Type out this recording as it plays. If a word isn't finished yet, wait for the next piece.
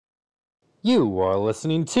You are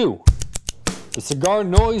listening to the Cigar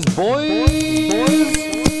Noise Boys.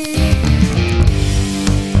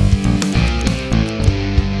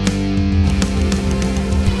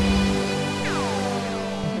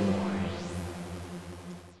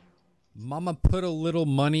 Mama put a little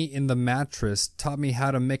money in the mattress, taught me how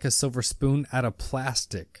to make a silver spoon out of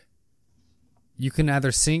plastic. You can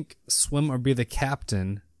either sink, swim, or be the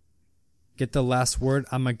captain. Get the last word,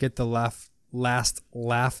 I'ma get the last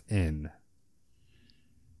laugh in.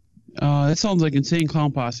 That sounds like Insane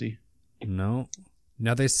Clown Posse. No.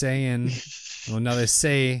 Now they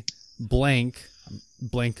say blank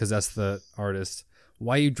because that's the artist.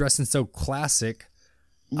 Why you dressing so classic?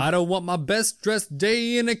 I don't want my best dressed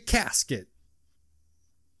day in a casket.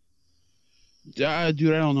 Dude, I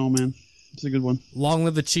don't know, man. It's a good one. Long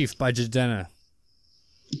Live the Chief by Jadena.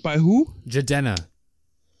 By who? Jadena.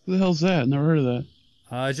 Who the hell's that? Never heard of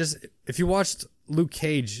that. Just if you watched Luke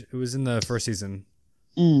Cage, it was in the first season.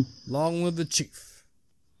 Long Live the Chief.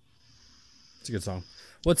 It's a good song.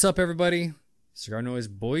 What's up, everybody? Cigar Noise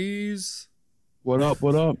Boys. What up?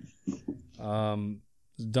 What up?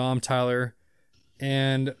 Dom, Tyler,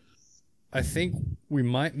 and I think we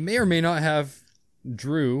may or may not have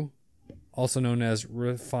Drew, also known as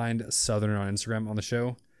Refined Southern on Instagram, on the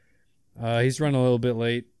show. He's running a little bit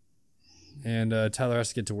late, and Tyler has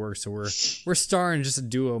to get to work, so we're starring just a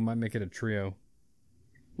duo. Might make it a trio.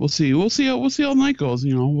 We'll see. We'll see how night goes.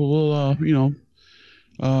 You know, we'll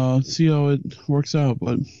see how it works out.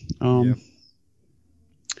 But Yeah.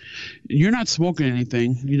 You're not smoking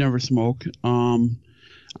anything. You never smoke. I'm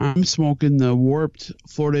smoking the Warped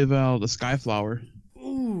Flor de Val, the Skyflower.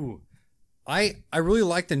 Ooh, I really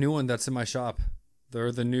like the new one that's in my shop.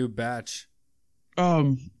 They're the new batch.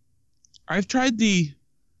 I've tried the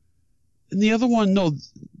other one. No,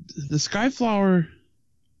 the Skyflower.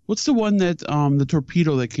 What's the one that the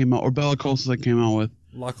Torpedo that came out, or Bellicosa that came out with?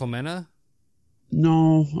 La Colmena?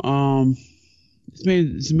 No,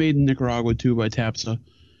 it's made in Nicaragua too by Tapsa.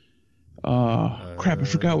 Crap, I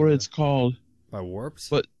forgot what it's called. By Warps?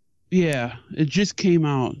 But yeah, it just came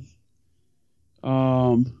out.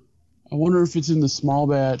 I wonder if it's in the small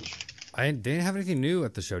batch. They didn't have anything new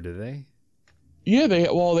at the show, did they? Yeah, they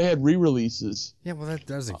had re-releases. Yeah, well, that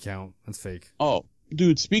doesn't count. That's fake. Oh,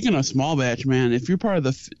 dude, speaking of small batch, man, if you're part of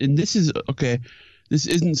and this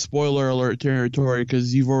isn't spoiler alert territory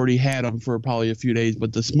because you've already had them for probably a few days,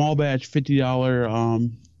 but the small batch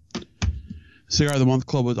 $50 Cigar of the Month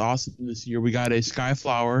Club was awesome this year. We got a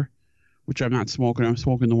Skyflower, which I'm not smoking. I'm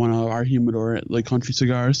smoking the one out of our humidor at Lake Country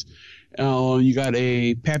Cigars. You got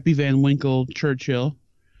a Pappy Van Winkle Churchill.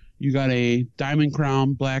 You got a Diamond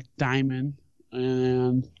Crown Black Diamond.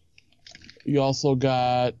 And you also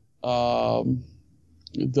got the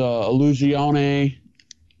Illusione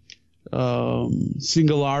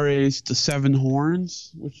Singulares, the Seven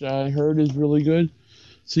Horns, which I heard is really good.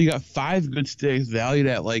 So you got 5 good sticks valued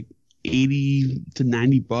at like $80 to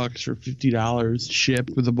 $90 or $50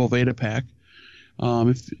 shipped with a Boveda pack.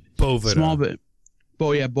 Boveda. Small bit.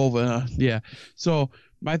 Boveda. Yeah. So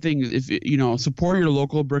my thing is, if support your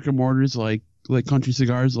local brick and mortars like Country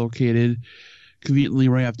Cigars, located conveniently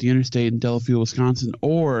right off the interstate in Delafield, Wisconsin,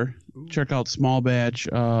 or check out Small Batch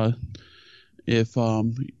if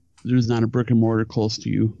there's not a brick and mortar close to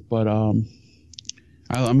you. But I'm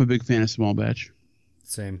a big fan of Small Batch.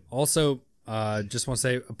 Same. Also, just want to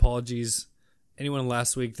say apologies. Anyone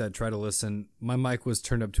last week that tried to listen, my mic was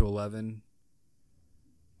turned up to 11.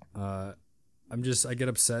 I get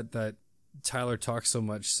upset that Tyler talks so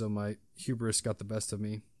much, so my hubris got the best of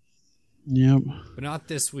me. Yep. But not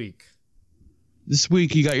this week. This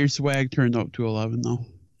week you got your swag turned up to 11 though.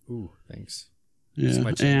 Ooh, thanks.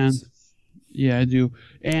 Yeah, I do.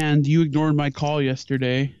 And you ignored my call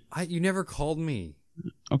yesterday. You never called me.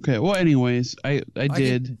 Okay. Well, anyways, I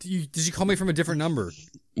did. Did you call me from a different number?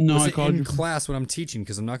 No, was I called you in class when I'm teaching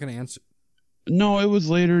because I'm not going to answer. No, it was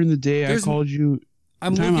later in the day. I called you.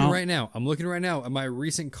 I'm looking right now. I'm looking right now at my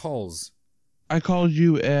recent calls. I called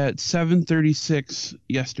you at 7:36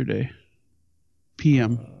 yesterday,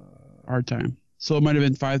 p.m. our time. So it might have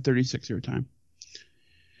been 5:36 your time.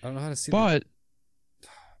 I don't know how to see that. But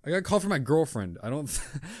I got a call from my girlfriend. I don't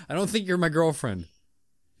think you're my girlfriend.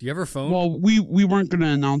 Do you have her phone? Well, we weren't gonna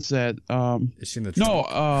announce that. Is she in the trunk?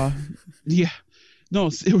 No. Yeah. No,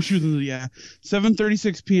 she was in the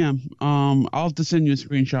 7:36 p.m. I'll have to send you a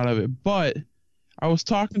screenshot of it. But I was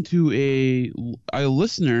talking to a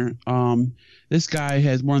listener. This guy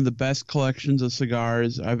has one of the best collections of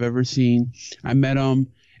cigars I've ever seen. I met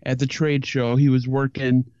him at the trade show. He was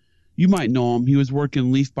working. You might know him. He was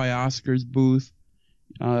working Leaf by Oscar's booth.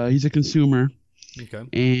 He's a consumer. Okay.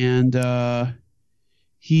 And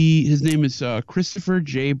his name is Christopher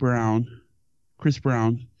J. Brown. Chris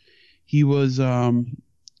Brown. He was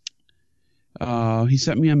he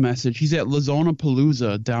sent me a message. He's at Lazona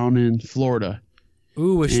Palooza down in Florida.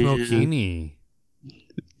 Ooh, a Schmokini.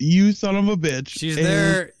 You son of a bitch. She's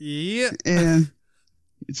there. Yeah. And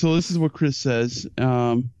so this is what Chris says.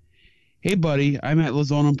 Hey buddy, I'm at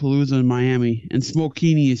Lazona Palooza in Miami, and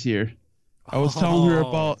Smokini is here. I was telling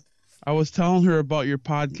her about your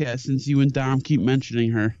podcast since you and Dom keep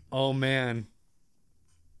mentioning her. Oh man.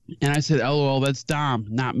 And I said, LOL, that's Dom,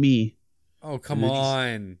 not me. Oh, come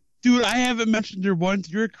on. Dude, I haven't mentioned her once.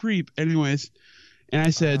 You're a creep. Anyways. And I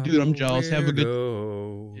said, dude, I'm jealous. Have a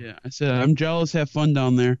good... Yeah, I said, I'm jealous. Have fun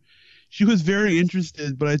down there. She was very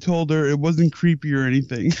interested, but I told her it wasn't creepy or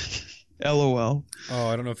anything. LOL. Oh,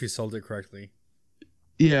 I don't know if you sold it correctly.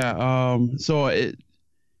 Yeah, so I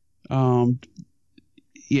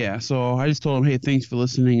just told him, hey, thanks for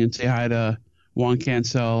listening, and say hi to Juan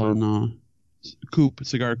Cancel and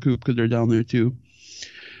Cigar Coop, because they're down there too.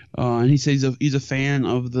 And he says he's a fan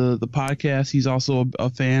of the podcast. He's also a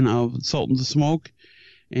fan of Sultans of Smoke,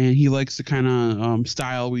 and he likes the kind of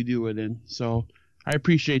style we do it in. So I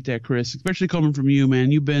appreciate that, Chris, especially coming from you,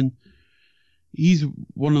 man. He's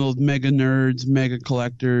one of those mega nerds, mega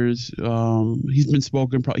collectors. He's been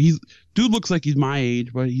smoking. Dude looks like he's my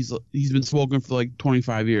age, but he's been smoking for like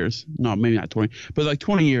 25 years. No, maybe not 20, but like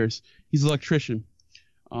 20 years. He's an electrician.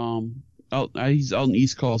 He's out in the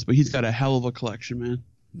East Coast, but he's got a hell of a collection, man.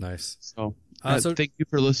 Nice. So thank you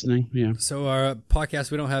for listening. Yeah. So our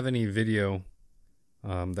podcast, we don't have any video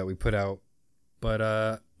that we put out, but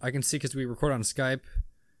I can see, because we record on Skype,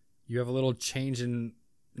 you have a little change in,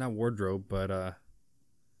 not wardrobe, but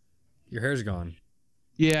your hair's gone.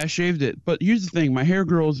 Yeah, I shaved it. But here's the thing. My hair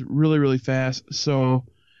grows really, really fast. So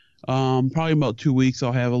probably about 2 weeks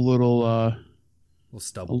I'll have a little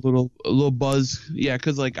stubble. A little buzz. Yeah,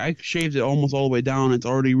 because like I shaved it almost all the way down. It's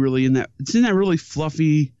already really in that really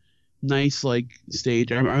fluffy, nice like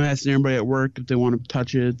stage. I'm asking everybody at work if they want to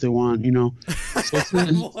touch it, if they want, So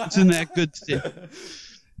it's in that good state.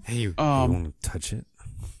 Hey, you want to touch it?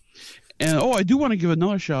 And I do want to give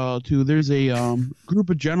another shout out to. There's a group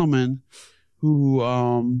of gentlemen who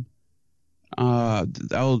I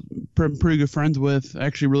was pretty good friends with,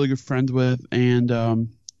 actually really good friends with, and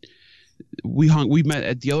we met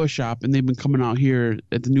at the other shop, and they've been coming out here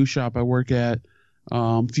at the new shop I work at.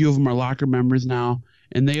 A few of them are locker members now,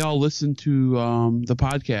 and they all listen to the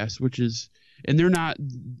podcast, and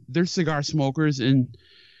they're cigar smokers, and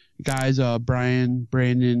guys, Brian,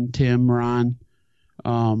 Brandon, Tim, Ron.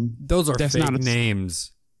 Those are fake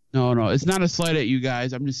names. No, it's not a slight at you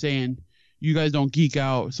guys. I'm just saying you guys don't geek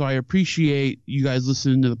out, so I appreciate you guys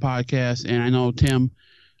listening to the podcast. And I know, Tim,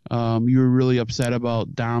 you were really upset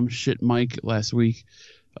about Dom's shit Mike last week,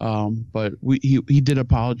 but he did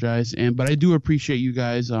apologize. But I do appreciate you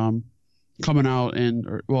guys coming out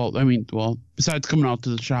besides coming out to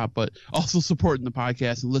the shop, but also supporting the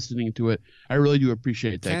podcast and listening to it. I really do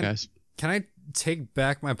appreciate that, guys. Can I take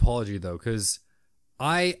back my apology though? Because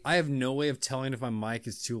I have no way of telling if my mic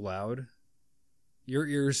is too loud. Your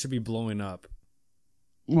ears should be blowing up.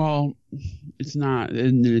 Well, it's not,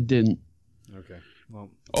 and it didn't. Okay. Well.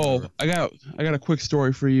 Oh, I got a quick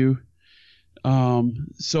story for you.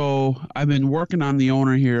 So I've been working on the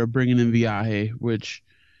owner here of bringing in Viaje, which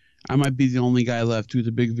I might be the only guy left who's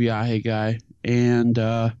a big Viaje guy. And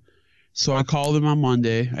so I called him on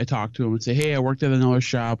Monday. I talked to him and say, hey, I worked at another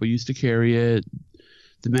shop. I used to carry it.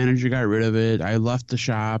 The manager got rid of it. I left the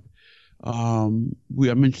shop. I'm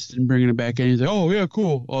interested in bringing it back in. He's like, oh, yeah,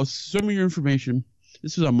 cool. Well, send me your information.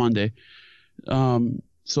 This was on Monday.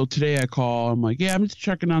 So today I call. I'm like, yeah, I'm just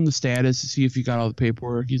checking on the status to see if you got all the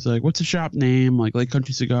paperwork. He's like, what's the shop name? Like Lake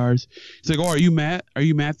Country Cigars. He's like, oh, are you Matt? Are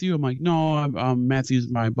you Matthew? I'm like, no, Matthew's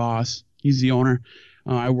my boss. He's the owner.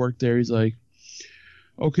 I work there. He's like,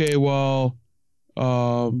 okay, well,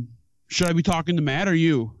 should I be talking to Matt or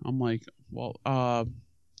you? I'm like, well,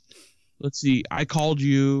 let's see. I called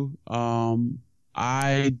you.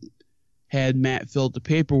 I had Matt fill out the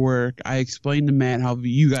paperwork. I explained to Matt how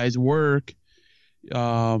you guys work.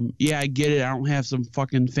 Yeah, I get it. I don't have some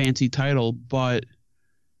fucking fancy title, but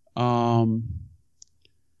I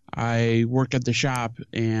work at the shop,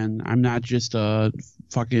 and I'm not just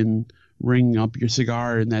fucking ring up your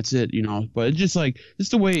cigar and that's it, But it's just like, it's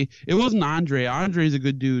the way. It wasn't Andre. Andre's a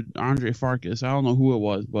good dude. Andre Farkas. I don't know who it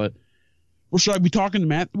was, but. Well, should I be talking to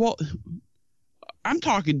Matt? Well, I'm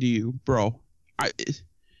talking to you, bro.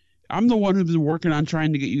 I'm the one who's been working on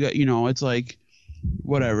trying to get you. It's like,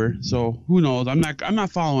 whatever. So who knows? I'm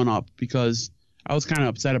not following up because I was kind of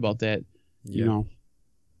upset about that. Yeah.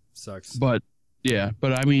 Sucks. But yeah,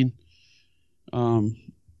 but I mean,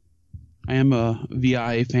 I am a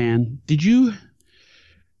VI fan. Did you?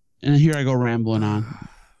 And here I go rambling on.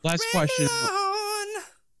 Last question.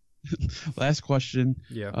 Last question.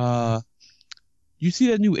 Yeah. You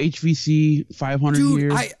see that new HVC 500 Dude,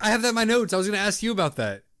 here? I have that in my notes. I was going to ask you about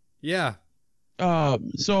that. Yeah.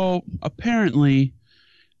 So apparently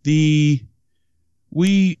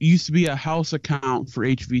we used to be a house account for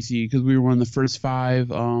HVC because we were one of the first 5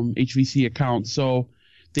 HVC accounts. So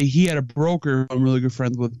he had a broker. I'm really good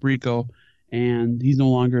friends with Brico, and he's no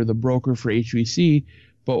longer the broker for HVC.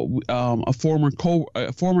 But a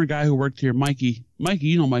former guy who worked here, Mikey,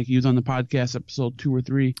 you know Mikey, he was on the podcast episode 2 or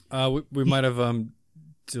 3. We might have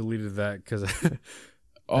deleted that because I think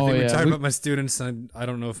we talked about my students, and I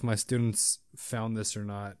don't know if my students found this or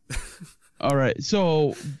not. All right,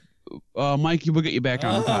 so Mikey, we'll get you back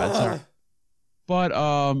on the pod. Sorry, but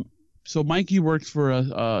so Mikey works for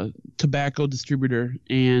a tobacco distributor,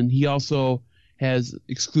 and he also has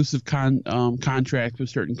exclusive contracts with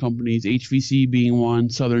certain companies, HVC being one,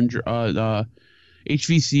 Southern HVC,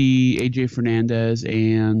 AJ Fernandez,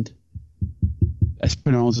 and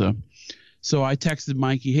Espinosa. So I texted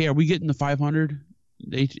Mikey, hey, are we getting the 500?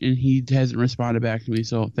 And he hasn't responded back to me,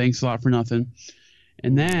 so thanks a lot for nothing.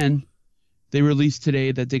 And then they released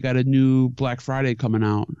today that they got a new Black Friday coming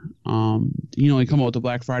out. They come out with the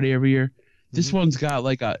Black Friday every year. This one's got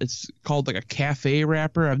it's called like a cafe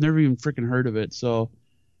wrapper. I've never even freaking heard of it, so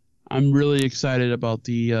I'm really excited about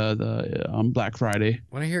the Black Friday.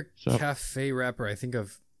 When I hear cafe wrapper, I think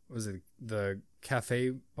of, was it the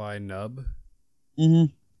Cafe by Nub? Mm-hmm.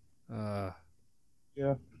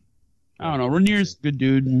 Yeah. I don't know. Rainier's a good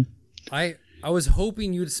dude. And I was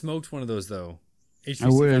hoping you'd smoked one of those though.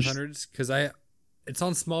 HVC 500s, because it's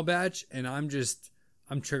on small batch, and I'm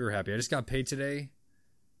trigger happy. I just got paid today.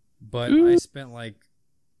 But I spent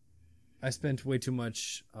way too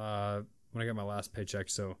much when I got my last paycheck.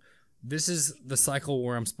 So this is the cycle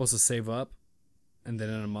where I'm supposed to save up, and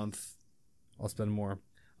then in a month I'll spend more.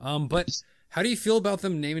 But how do you feel about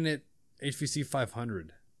them naming it HVC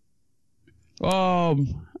 500? I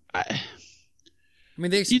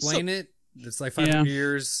mean, they explain it. It's like 500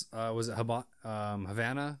 years. Was it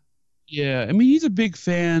Havana? Yeah, I mean, he's a big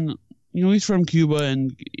fan. He's from Cuba,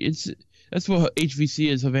 and that's what HVC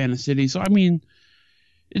is, Havana City. So, I mean,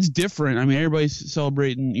 it's different. I mean, everybody's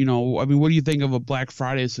celebrating, what do you think of a Black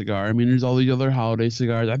Friday cigar? I mean, there's all these other holiday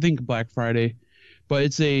cigars. I think Black Friday, but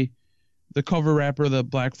the cover wrapper of the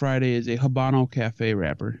Black Friday is a Habano Cafe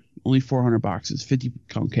wrapper. Only 400 boxes, 50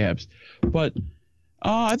 count cabs. But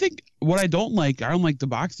I think what I don't like the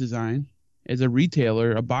box design. As a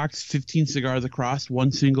retailer, a box, 15 cigars across,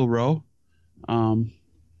 one single row.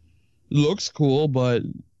 Looks cool, but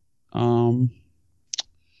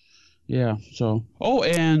yeah. So,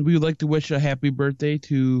 and we would like to wish a happy birthday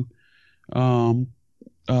to one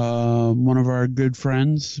of our good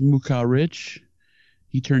friends, Muka Rich.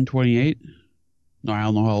 He turned 28. No, I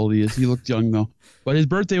don't know how old he is. He looked young though. But his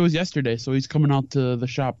birthday was yesterday, so he's coming out to the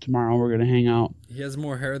shop tomorrow. We're gonna hang out. He has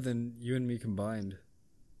more hair than you and me combined.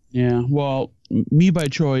 Yeah, well, me by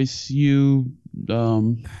choice, you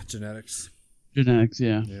genetics. Genetics,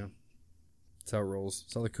 yeah. Yeah. That's how it rolls.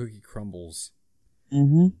 That's how the cookie crumbles.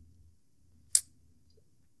 Mm-hmm.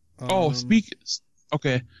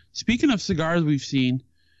 Speaking of cigars we've seen,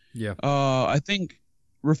 yeah. I think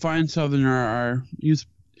Refined Southerner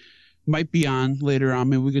might be on later on.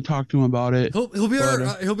 Maybe we could talk to him about it. He'll be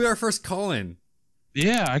our first call-in.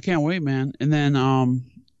 Yeah, I can't wait, man. And then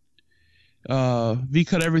V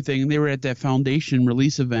Cut Everything. They were at that Foundation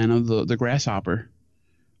release event of the Grasshopper.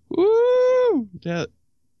 Woo!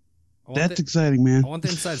 That's exciting, man. I want the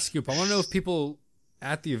inside scoop. I want to know if people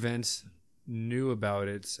at the event knew about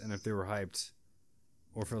it and if they were hyped,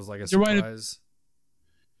 or if it was like a surprise.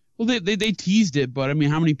 Well, they teased it, but I mean,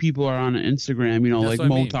 how many people are on Instagram? That's like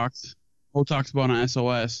Mo talks about on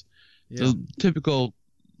SOS. Yeah. The typical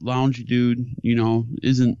lounge dude,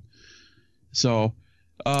 isn't. So,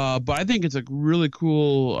 but I think it's a really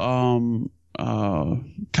cool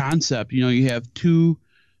concept. You have 2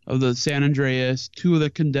 of the San Andreas, 2 of the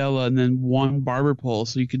Candela, and then 1 barber pole,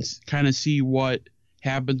 so you can kind of see what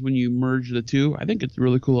happens when you merge the 2. I think it's a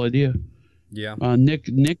really cool idea. Yeah. Nick's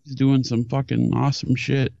doing some fucking awesome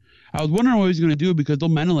shit. I was wondering what he was going to do because those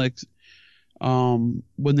Menelik's,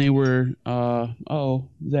 when they were, is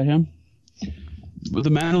that him? The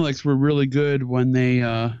Menelik's were really good when they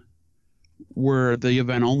were the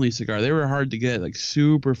event only cigar. They were hard to get, like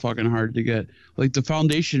super fucking hard to get. Like the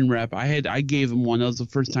Foundation rep, I gave him one. That was the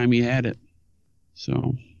first time he had it.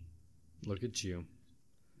 So. Look at you.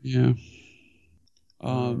 Yeah.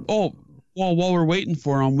 While we're waiting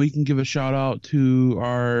for him, we can give a shout out to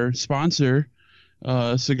our sponsor,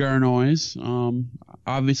 Cigar Noise.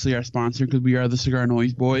 Obviously our sponsor because we are the Cigar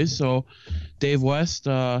Noise boys. So, Dave West,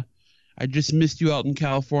 I just missed you out in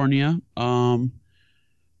California.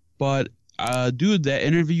 But dude, that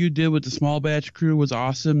interview you did with the Small Batch crew was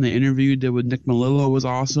awesome. The interview you did with Nick Melillo was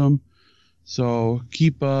awesome. So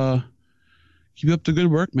keep up the good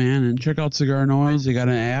work, man, and check out Cigar Noise. They got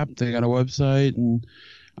an app, they got a website, and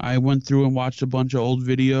I went through and watched a bunch of old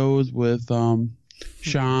videos with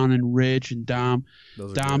Sean and Rich and Dom.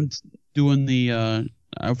 Dom doing the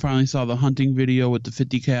I finally saw the hunting video with the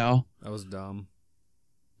 50 cal. That was dumb.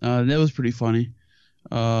 That was pretty funny.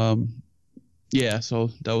 Yeah, so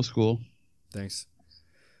that was cool. Thanks.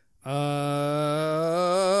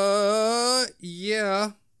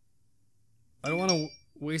 Yeah. I don't want to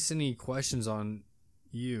waste any questions on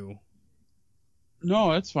you.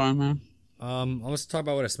 No, that's fine, man. Let's talk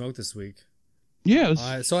about what I smoked this week. Yeah.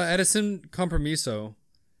 So Edison Compromiso,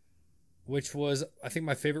 which was, I think,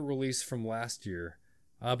 my favorite release from last year.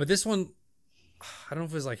 But this one, I don't know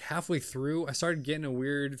if it was like halfway through, I started getting a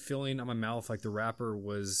weird feeling on my mouth, like the wrapper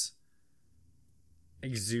was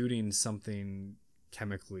exuding something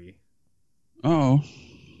chemically. Oh.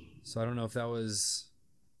 So I don't know if that was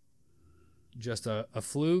just a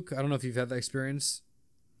fluke. I don't know if you've had that experience.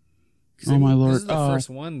 Oh my lord! This is the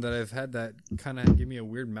first one that I've had that kind of give me a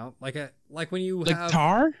weird mouth, like when you have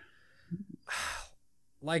tar,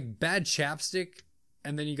 like bad chapstick,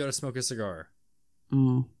 and then you go to smoke a cigar.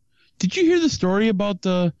 Oh, did you hear the story about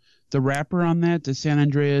the wrapper on that, the San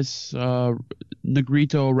Andreas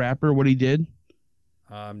Negrito wrapper? What he did?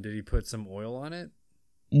 Did he put some oil on it?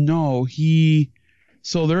 No,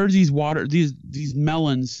 So there are these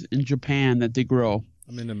melons in Japan that they grow.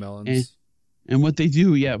 I'm into melons. And what they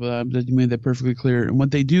do, yeah, but you made that perfectly clear. And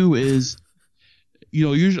what they do is,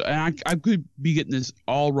 usually, and I could be getting this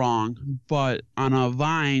all wrong, but on a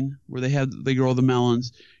vine where they grow the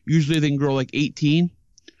melons, usually they can grow like 18.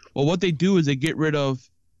 Well, what they do is they get rid of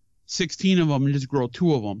 16 of them and just grow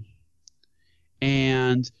 2 of them.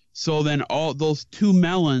 And so then all those 2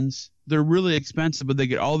 melons, they're really expensive, but they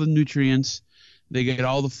get all the nutrients, they get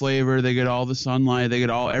all the flavor, they get all the sunlight, they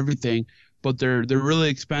get everything. But they're really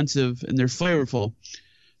expensive and they're flavorful.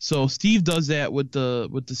 So Steve does that with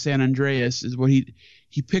the San Andreas, is what he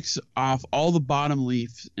picks off all the bottom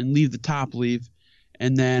leaf and leave the top leaf,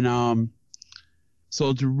 and then so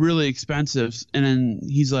it's really expensive. And then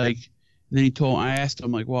he's like, I asked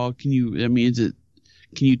him like, well, can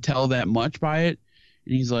you tell that much by it?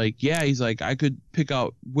 And he's like, yeah. He's like, I could pick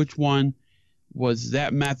out which one was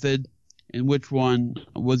that method and which one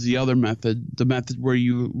was the other method, the method where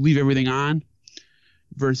you leave everything on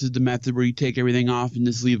versus the method where you take everything off and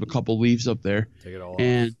just leave a couple leaves up there. Take it all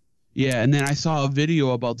and off. Yeah, and then I saw a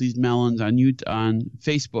video about these melons on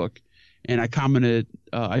Facebook, and I commented,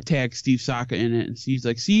 I tagged Steve Saka in it, and Steve's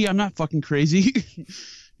like, see, I'm not fucking crazy.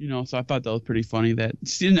 So I thought that was pretty funny. I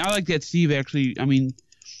like that Steve actually,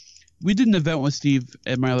 we did an event with Steve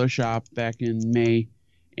at my other shop back in May,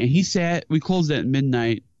 and we closed at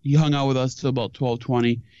midnight. He hung out with us till about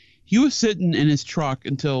 12:20. He was sitting in his truck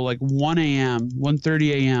until like 1 a.m.,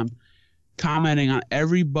 1:30 a.m., commenting on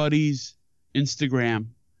everybody's Instagram.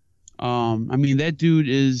 That dude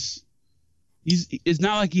it's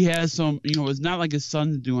not like he has it's not like his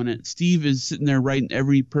son's doing it. Steve is sitting there writing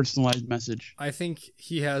every personalized message. I think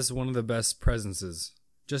he has one of the best presences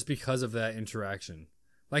just because of that interaction.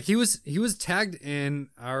 Like he was tagged in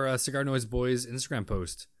our Cigar Noise Boys Instagram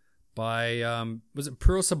post by was it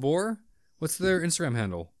Puro Sabor? What's their Instagram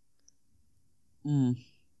handle?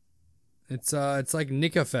 It's like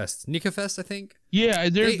Nikafest, I think. Yeah,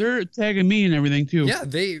 they're tagging me and everything too. Yeah,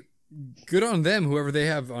 good on them, whoever they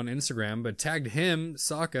have on Instagram, but tagged him,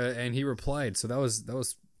 Saka, and he replied. So that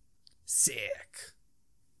was sick.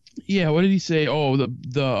 Yeah, what did he say? Oh,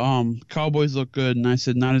 the Cowboys look good, and I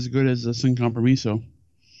said not as good as the Sin Compromiso.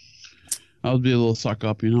 I would be a little suck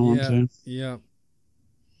up, you know what I'm saying? Yeah.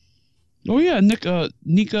 Oh yeah,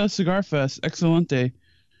 Nika Cigar Fest, excelente,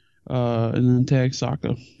 and then tag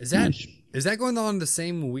Saka. Is that going on the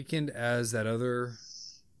same weekend as that other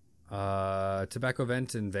tobacco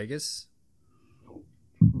event in Vegas?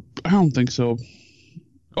 I don't think so.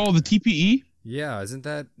 Oh, the TPE? Yeah, isn't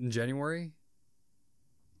that in January?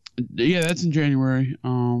 Yeah, that's in January.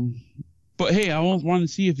 But hey, I wanted to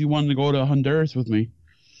see if you wanted to go to Honduras with me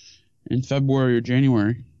in February or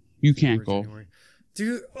January. You can't go. January.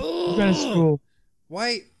 Dude, you got school.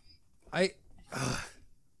 Why?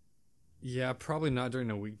 Yeah, probably not during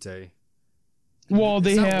a weekday. Well,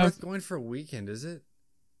 it's not worth going for a weekend, is it?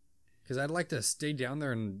 Because I'd like to stay down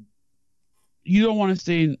there and. You don't want to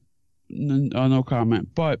stay. no comment.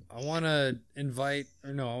 But I want to I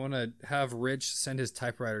want to have Rich send his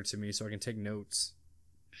typewriter to me so I can take notes.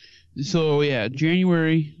 so yeah,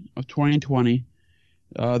 January of 2020,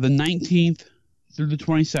 the 19th through the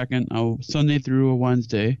 22nd, Sunday through a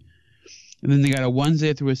Wednesday, and then they got a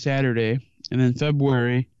Wednesday through a Saturday, and then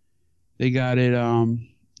February they got it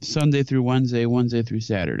Sunday through Wednesday, Wednesday through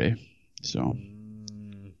Saturday. So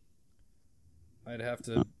I'd have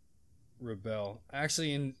to rebel.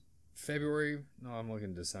 Actually, in February, no, I'm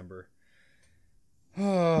looking December.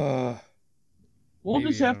 We'll Maybe,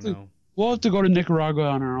 just have to. We'll have to go to Nicaragua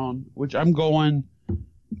on our own, which I'm going.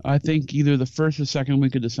 I think either the first or second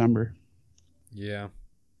week of December. Yeah.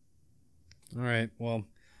 All right. Well,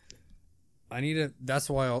 I need to. That's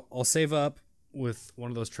why I'll save up with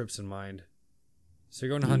one of those trips in mind. So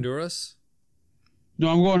you're going to Honduras? No,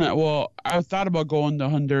 I'm going. Well, I thought about going to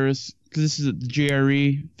Honduras because this is the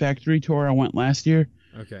GRE factory tour. I went last year.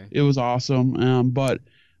 Okay. It was awesome. But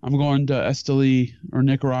I'm going to Esteli or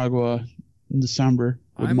Nicaragua in December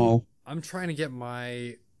with Mo. I'm trying to get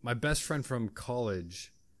my best friend from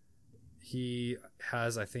college. He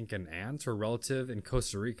has, I think, an aunt or relative in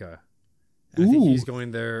Costa Rica. And I think he's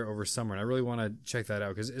going there over summer, and I really want to check that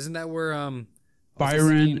out because isn't that where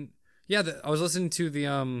Byron? I was listening to the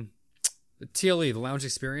TLE, the Lounge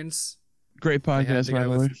Experience. Great podcast, by the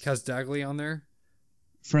way. Kaz Dagley on there.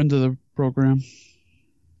 Friend of the program.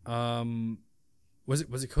 Was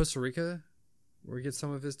it Costa Rica where he gets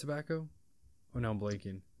some of his tobacco? Oh no, I'm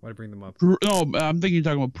blanking. Why'd I bring them up? No, I'm thinking you're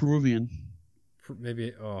talking about Peruvian.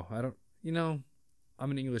 Maybe. Oh, I don't. You know,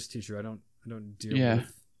 I'm an English teacher. I don't deal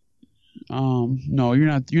with. No, you're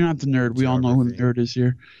not the nerd. We all know who the nerd is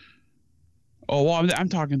here. Oh well, I'm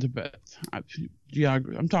talking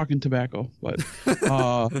I'm talking tobacco, but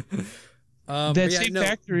that same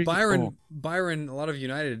factory. Byron. A lot of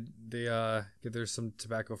United. They get there's some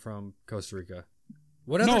tobacco from Costa Rica.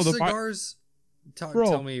 What other cigars?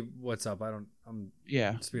 Tell me what's up. I'm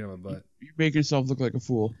speaking of my butt. You're making yourself look like a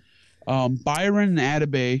fool. Byron and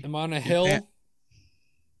Atabey. I'm on a hill.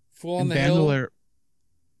 Fool on the hill.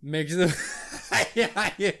 Makes the yeah.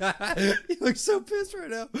 You look so pissed right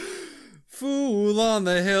now. Fool on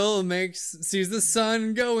the hill sees the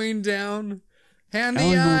sun going down. And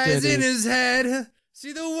the eyes in his head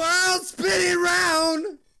see the world spinning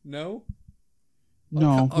round. No,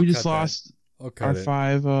 we just lost our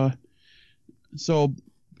 5. So,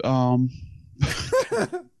 Byron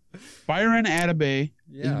Atabey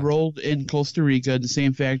enrolled in Costa Rica, the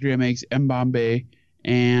same factory that makes M. Bombay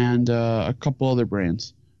and a couple other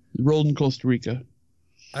brands. Enrolled in Costa Rica.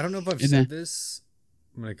 I don't know if I've said this.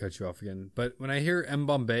 I'm going to cut you off again. But when I hear M.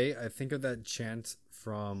 Bombay, I think of that chant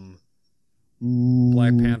from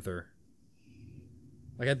Black Panther.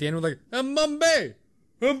 Like at the end, we're like, M. Bombay!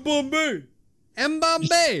 M. Bombay! M.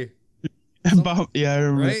 Bombay! Yeah, I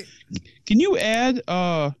remember. Right? Can you add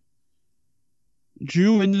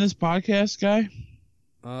Drew into this podcast, guy?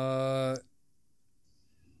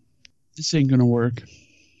 This ain't gonna work.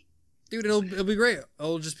 Dude, it'll be great.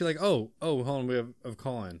 It'll just be like, hold on, we have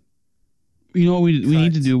call-in. You know what we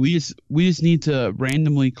need to do? We just need to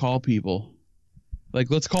randomly call people.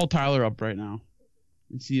 Like, let's call Tyler up right now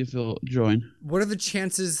and see if he'll join. What are the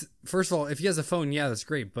chances? First of all, if he has a phone, yeah, that's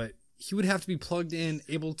great. But he would have to be plugged in,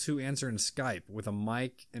 able to answer in Skype with a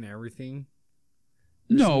mic and everything.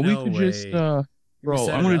 No, we could just bro.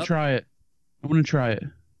 I'm gonna try it.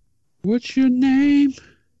 What's your name?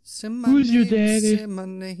 Who's your daddy? Say my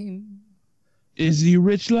name. Is he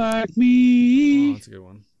rich like me? Oh, that's a good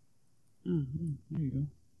one. There you go.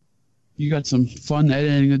 You got some fun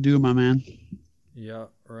editing to do, my man. Yeah,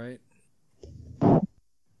 right.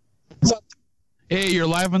 Hey, you're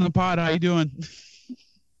live on the pod. How you doing?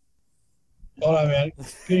 Hold on, man.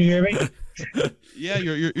 Can you hear me? Yeah,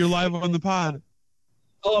 you're live on the pod.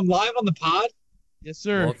 Oh, I'm live on the pod? Yes,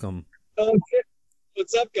 sir. Welcome. Oh, shit.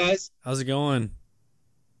 What's up, guys? How's it going?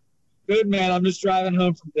 Good, man. I'm just driving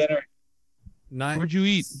home from dinner. Nice. Where'd you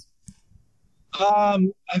eat? I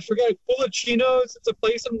forget. Pulicinos. It's a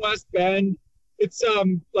place in West Bend. It's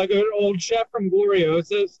like an old chef from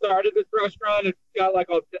Gloriosa started this restaurant. It's got like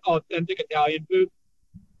authentic Italian food.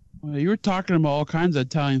 Well, you were talking about all kinds of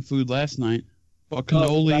Italian food last night. About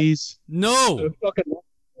cannolis. No.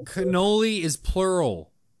 Cannoli is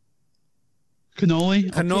plural. Cannoli?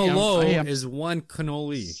 Cannolo is one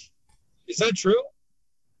cannoli. Is that true?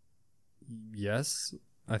 Yes,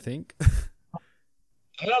 I think.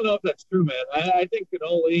 I don't know if that's true, man. I think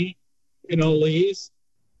cannolis.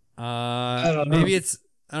 I don't know. Maybe it's,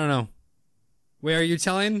 I don't know. Wait, are you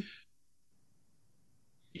Italian?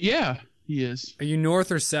 Yeah, he is. Are you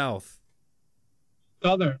north or south?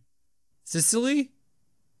 Southern. Sicily?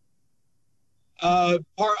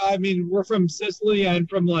 I mean, we're from Sicily and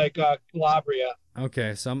from like Calabria.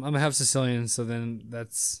 Okay, so I'm half Sicilian, so then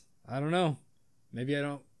that's I don't know. Maybe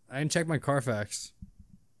I didn't check my Carfax.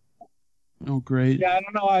 Oh, great. Yeah, I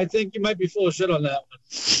don't know. I think you might be full of shit on that one.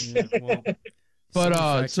 Yeah, well,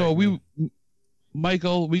 But so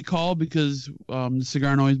Michael, we called because the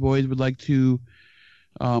Cigar Noise Boys would like to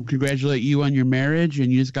congratulate you on your marriage,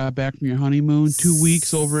 and you just got back from your honeymoon, 2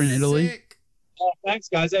 weeks over in Italy. Sick. Oh, thanks,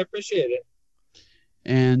 guys. I appreciate it.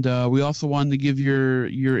 And we also wanted to give your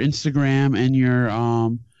Instagram and your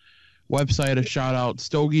website a shout out.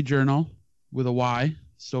 Stogie Journal with a Y.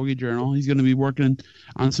 Stogie Journal. He's going to be working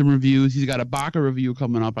on some reviews. He's got a Baca review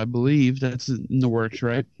coming up, I believe. That's in the works,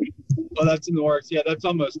 right? Oh, that's in the works. Yeah, that's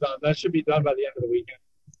almost done. That should be done by the end of the weekend.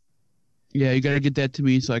 Yeah, you got to get that to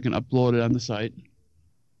me so I can upload it on the site.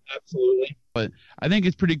 Absolutely. But I think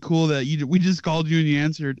it's pretty cool that we just called you and you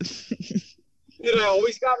answered. Dude, I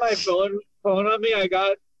always got my phone on me. I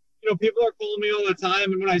got, people are calling me all the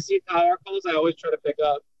time, and when I see Tyler calls, I always try to pick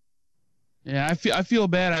up. Yeah, I feel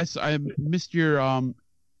bad. I missed your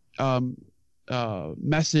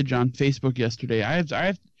message on Facebook yesterday. I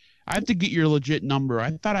have to get your legit number.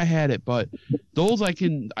 I thought I had it, but those I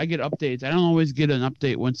get updates. I don't always get an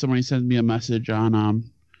update when somebody sends me a message on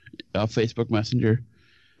Facebook Messenger.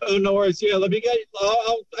 Oh, no worries. Yeah, let me get.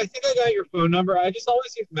 I think I got your phone number. I just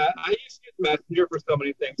always use I used to use Messenger for so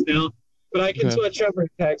many things now, but I can switch over to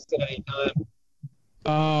text at any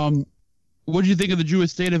time. What did you think of the Jewish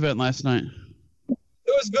State event last night? It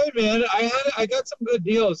was good, man. I got some good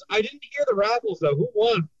deals. I didn't hear the raffles though. Who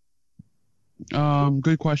won?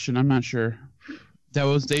 Good question. I'm not sure.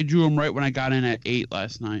 They drew them right when I got in at 8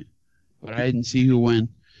 last night, but I didn't see who won.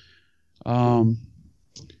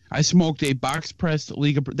 I smoked a box pressed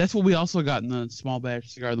Liga. That's what we also got in the Small Batch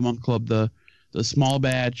Cigar of the Month Club. The small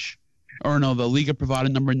batch, the Liga Privada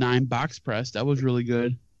number 9 box press. That was really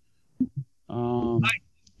good.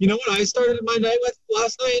 You know what I started my night with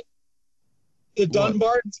last night? The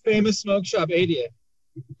Dunbarton's famous smoke shop 80.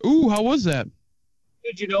 Ooh, how was that?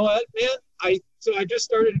 Dude, you know what, man? I just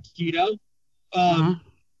started keto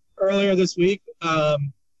earlier this week.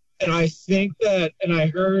 And I think that, and I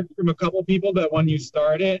heard from a couple people that when you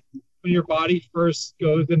start it, when your body first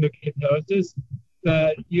goes into ketosis,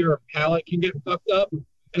 that your palate can get fucked up.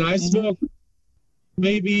 And I smoked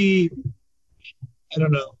maybe,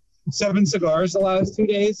 7 cigars the last 2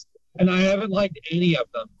 days, and I haven't liked any of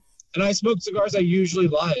them. And I smoke cigars I usually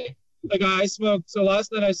like. Like so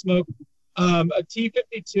last night I smoked a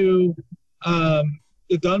T52,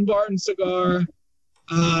 the Dunbarton cigar.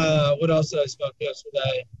 What else did I smoke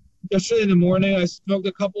yesterday? Yesterday in the morning, I smoked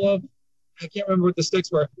a couple of, I can't remember what the sticks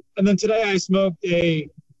were. And then today I smoked a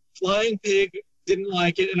Flying Pig, didn't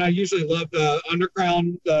like it. And I usually love the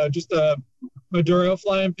Undercrown, just a Maduro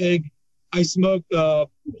Flying Pig. I smoked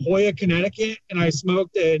Hoya, Connecticut, and I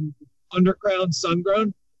smoked an Undercrown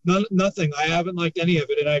Sungrown. Nothing. I haven't liked any of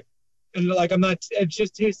it. It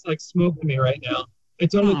just tastes like smoke to me right now. I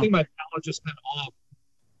totally think my palate just went off.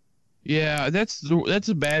 Yeah, that's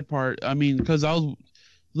a bad part. I mean, because I was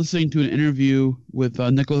listening to an interview with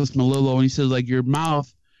Nicholas Melillo, and he says like your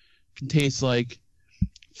mouth can taste like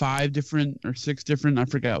 5 different or 6 different, I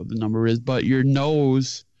forgot what the number is, but your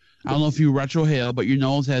nose, I don't know if you retrohale, but your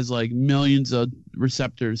nose has like millions of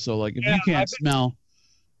receptors. So like if you can't smell.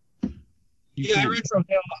 I retrohale.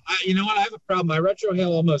 You know what? I have a problem. I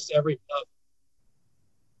retrohale almost every puff.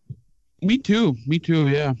 Me too.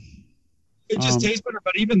 Yeah. It just tastes better,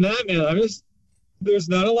 but even that, man, there's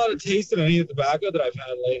not a lot of taste in any of the tobacco that I've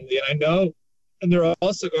had lately, and I know, and they're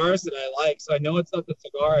all cigars that I like, so I know it's not the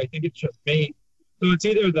cigar. I think it's just me. So it's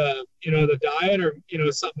either the diet or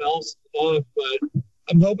something else involved, but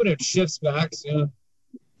I'm hoping it shifts back soon.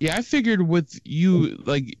 Yeah, I figured with you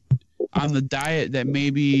like on the diet that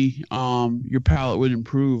maybe your palate would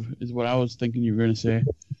improve is what I was thinking you were gonna say.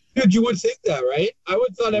 Dude, you would think that, right? I would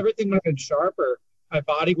have thought everything would have been sharper. My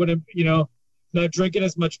body would have, not drinking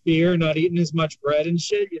as much beer, not eating as much bread and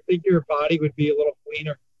shit. You think your body would be a little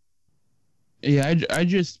cleaner. Yeah, I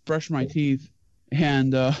just brushed my teeth,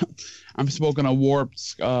 and I'm smoking a warped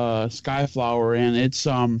Skyflower, and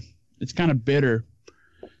it's kind of bitter.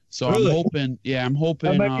 So really? I'm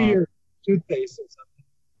hoping. That might be your toothpaste or something.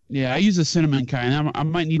 Yeah, I use a cinnamon kind. I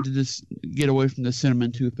might need to just get away from the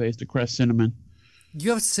cinnamon toothpaste, the Crest cinnamon.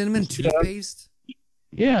 You have cinnamon toothpaste?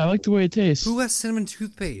 Yeah, I like the way it tastes. Who has cinnamon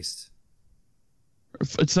toothpaste?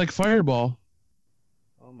 It's like Fireball.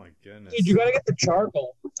 Oh my goodness. Dude, you gotta get the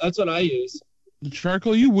charcoal. That's what I use. The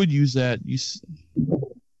charcoal? You would use that. It's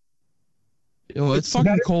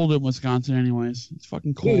fucking cold in Wisconsin anyways. It's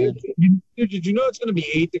fucking cold. Dude, did you know it's gonna be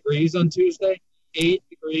 8 degrees on Tuesday? 8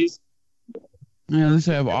 degrees. Yeah, at least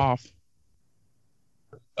I have off.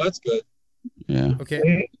 That's good. Yeah.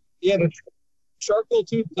 Okay. Yeah, the charcoal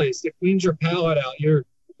toothpaste, it cleans your palate out. You'll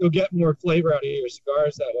get more flavor out of your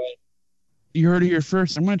cigars that way. You heard it here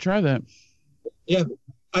first. I'm gonna try that. Yeah,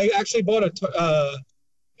 I actually bought I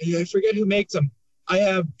forget who makes them. I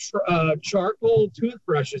have charcoal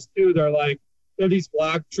toothbrushes too. They're these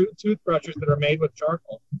black toothbrushes that are made with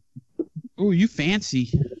charcoal. Oh, you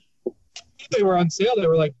fancy. They were on sale. They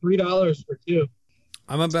were like $3 for two.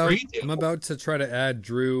 I'm about to try to add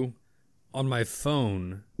Drew on my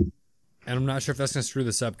phone, and I'm not sure if that's gonna screw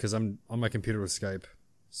this up because I'm on my computer with Skype.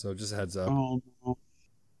 So just a heads up. Oh no.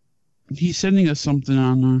 He's sending us something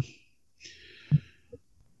on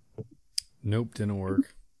Nope, didn't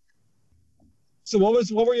work. So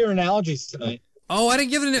what were your analogies tonight? Oh, I didn't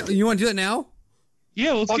give it. You want to do that now?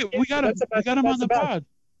 Yeah, let's get. We got him. We got him on the pod.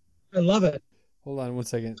 I love it. Hold on 1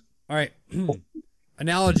 second. All right.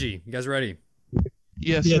 Analogy. You guys ready?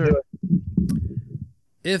 Yes, Yeah, sir. do it.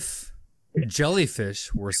 If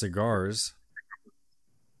jellyfish were cigars,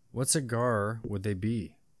 what cigar would they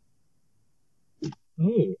be?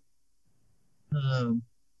 Ooh.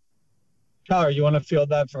 Tyler, you want to field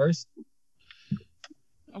that first?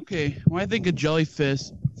 Okay. When I think of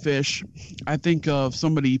jellyfish, I think of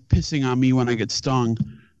somebody pissing on me when I get stung.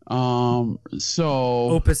 So.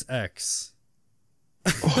 Opus X.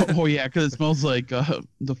 Oh yeah, because it smells like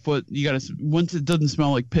the foot. You gotta once it doesn't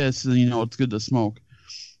smell like piss, then you know it's good to smoke.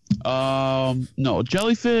 No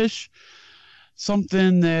jellyfish,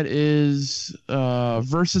 something that is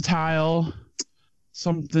versatile,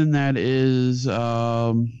 something that is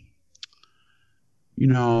I'm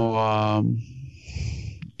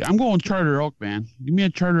going Charter Oak, man. Give me a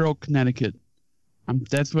Charter Oak, Connecticut.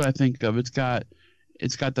 That's what I think of. It's got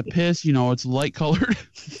the piss, it's light colored.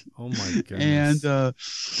 Oh my goodness.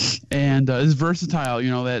 and it's versatile,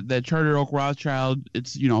 that Charter Oak Rothschild,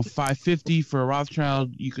 it's $5.50 for a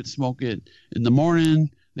Rothschild. You could smoke it in the morning.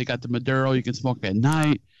 They got the Maduro, you can smoke at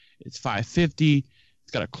night. It's $5.50.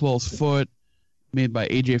 It's got a close foot, made by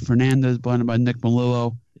AJ Fernandez, blended by Nick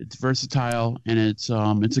Melillo. It's versatile and it's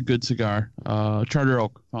a good cigar. Charter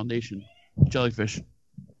Oak Foundation, Jellyfish.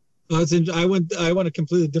 I went a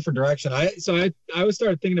completely different direction. I always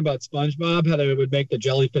started thinking about SpongeBob, how they would make the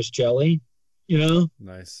jellyfish jelly,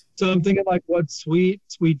 Nice. So I'm thinking like what Sweet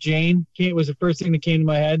Jane was the first thing that came to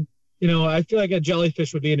my head. I feel like a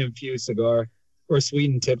jellyfish would be an infused cigar or a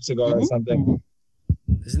sweetened tip cigar or something.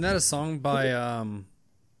 Isn't that a song by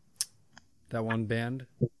that one band?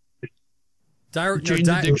 Diary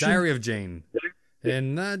of Jane.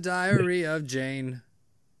 In the Diary of Jane.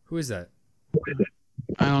 Who is that?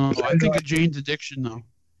 I don't know. I think of Jane's Addiction, though.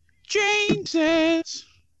 Jane says.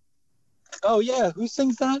 Oh, yeah. Who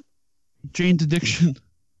sings that? Jane's Addiction.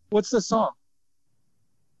 What's the song?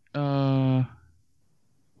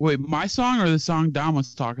 Wait, my song or the song Dom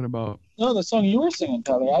was talking about? No, the song you were singing,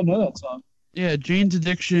 Tyler. I know that song. Yeah, Jane's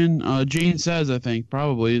Addiction. Jane Says, I think,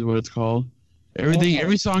 probably is what it's called.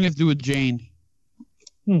 Every song has to do with Jane.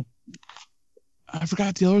 I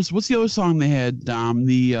forgot the others. What's the other song they had, Dom?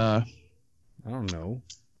 I don't know.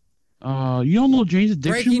 You don't know Jane's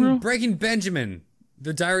Addiction, bro? Breaking Benjamin.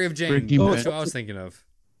 The Diary of Jane. That's what I was thinking of.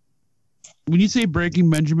 When you say Breaking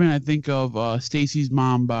Benjamin, I think of Stacy's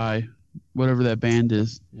Mom by whatever that band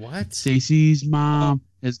is. What? Stacy's Mom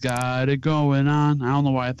has got it going on. I don't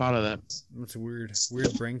know why I thought of that. That's a weird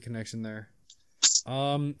brain connection there.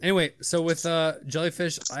 Anyway, so with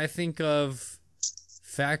jellyfish, I think of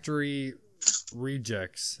factory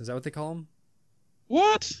rejects. Is that what they call them?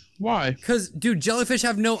 What? Why? Because, dude, jellyfish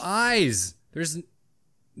have no eyes. There's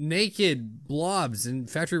naked blobs, and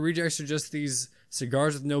factory rejects are just these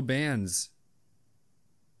cigars with no bands.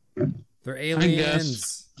 They're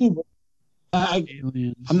aliens. Dude,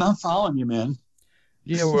 Aliens. I'm not following you, man.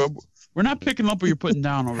 Yeah, we're not picking up what you're putting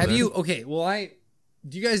down over there. Have you? Okay, well,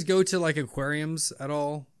 do you guys go to like aquariums at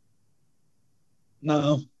all?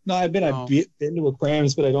 No, I've been to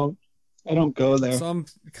aquariums, but I don't go there. So I'm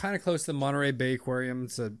kind of close to the Monterey Bay Aquarium.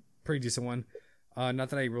 It's a pretty decent one. Not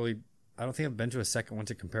that I don't think I've been to a second one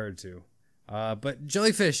to compare it to. But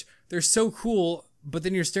jellyfish, they're so cool, but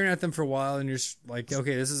then you're staring at them for a while and you're like,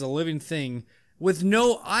 okay, this is a living thing with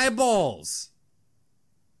no eyeballs.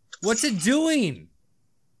 What's it doing?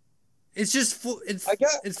 It's just,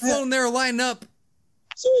 it's floating there lined up.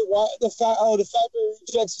 So why the factory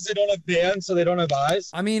rejects is they don't have bands, so they don't have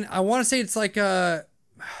eyes? I mean, I want to say it's like yeah,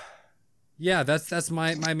 that's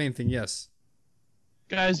my main thing, yes.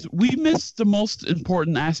 Guys, we missed the most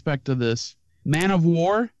important aspect of this. Man of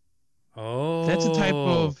War. Oh. That's a type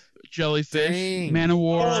of jellyfish. Dang. Man of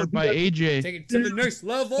War by AJ. Take it to the next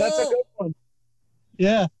level. That's a good one.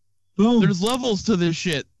 Yeah. Boom. There's levels to this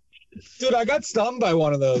shit. Dude, I got stung by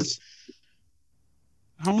one of those.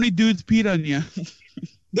 How many dudes peed on you?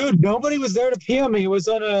 Dude, nobody was there to pee on me. It was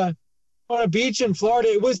on a beach in Florida.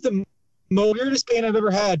 It was the weirdest pain I've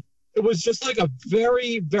ever had. It was just like a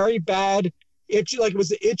very, very bad itch. Like, it was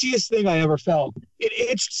the itchiest thing I ever felt. It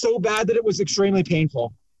itched so bad that it was extremely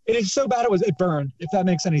painful. It itched so bad it burned, if that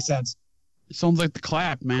makes any sense. It sounds like the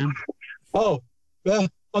clap, man. Oh, yeah,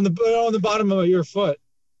 on the bottom of your foot,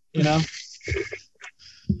 you know?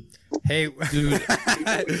 Hey, Dude.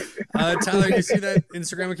 Tyler, you see that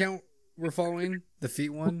Instagram account we're following? The feet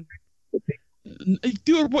one?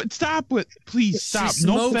 Dude, what? Stop it. Please stop. She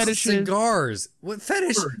No smokes fetishes. cigars. What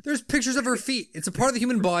fetish? There's pictures of her feet. It's a part of the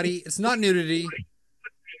human body. It's not nudity.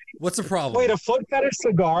 What's the problem? Wait, a foot fetish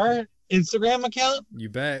cigar Instagram account? You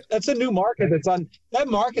bet. That's a new market. That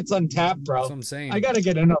market's untapped, bro. That's what I'm saying. I gotta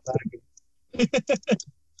get in on that.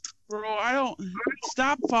 Bro, I don't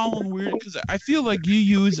stop following weird because I feel like you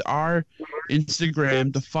use our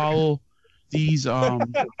Instagram to follow these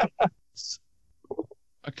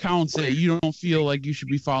accounts that you don't feel like you should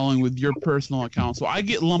be following with your personal account. So I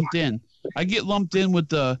get lumped in. I get lumped in with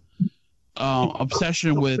the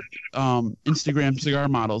obsession with Instagram cigar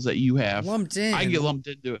models that you have. Lumped in. I get lumped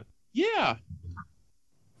into it. Yeah.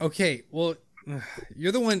 Okay, well,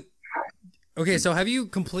 you're the one. Okay, so have you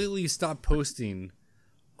completely stopped posting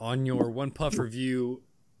on your One Puff Review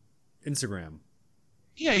Instagram?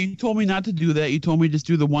 Yeah, you told me not to do that. You told me just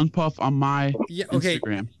do the one puff on my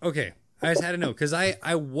Instagram. Okay. I just had to know because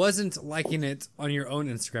I wasn't liking it on your own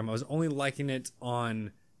Instagram. I was only liking it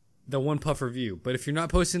on the One Puff Review. But if you're not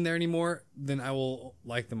posting there anymore, then I will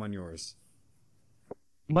like them on yours.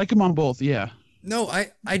 Like them on both, yeah. No,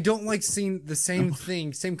 I don't like seeing the same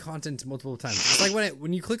thing, same content multiple times. It's like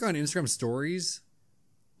when you click on Instagram stories,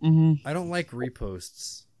 I don't like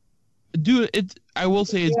reposts. Dude, I will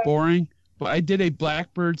say it's boring, but I did a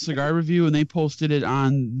Blackbird cigar review and they posted it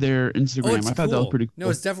on their Instagram. It's I thought that was pretty cool. No,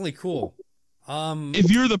 it's definitely cool.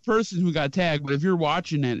 If you're the person who got tagged, but if you're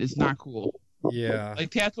watching it, it's not cool. Yeah. Like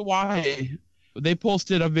Tatawahe, they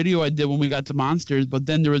posted a video I did when we got to Monsters, but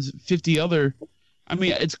then there was 50 other. I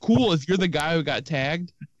mean, it's cool if you're the guy who got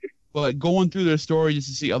tagged, but going through their story just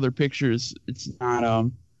to see other pictures, it's not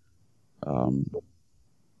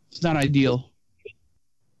ideal.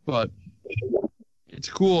 But it's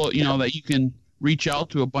cool, you know, that you can reach out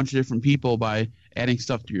to a bunch of different people by adding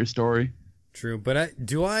stuff to your story. True, but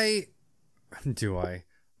do I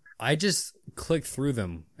just click through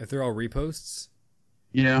them if they're all reposts?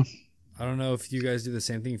 Yeah. I don't know if you guys do the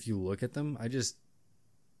same thing if you look at them. I just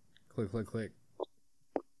click.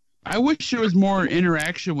 I wish there was more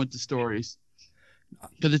interaction with the stories.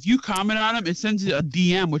 Because if you comment on them, it sends you a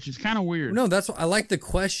DM, which is kind of weird. No, that's what I like, the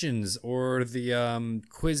questions or the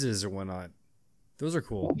quizzes or whatnot. Those are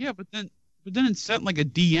cool. Yeah, but then it's sent like a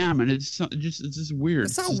DM, and it's just weird.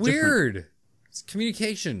 It's not weird. Different. It's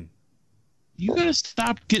communication. You gotta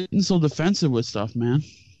stop getting so defensive with stuff, man.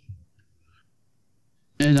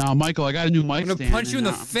 And Michael, I got a new mic stand. I'm gonna punch you in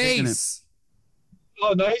the face.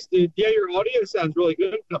 Oh, nice, dude. Yeah, your audio sounds really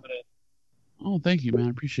good coming in. Oh, thank you, man. I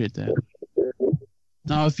appreciate that.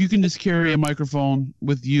 Now, if you can just carry a microphone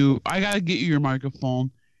with you, I gotta get you your microphone.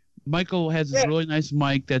 Michael has this really nice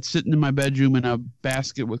mic that's sitting in my bedroom in a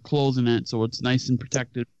basket with clothes in it, so it's nice and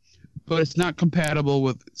protected. But it's not compatible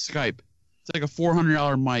with Skype. It's like a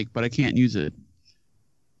 $400 mic, but I can't use it.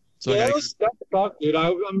 So yeah, that sucks, dude.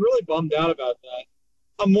 I'm really bummed out about that.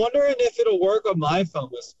 I'm wondering if it'll work on my phone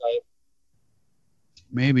with Skype.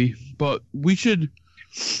 Maybe, but we should.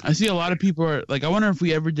 I see a lot of people are like, I wonder if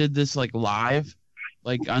we ever did this like live,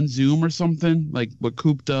 like on Zoom or something, like what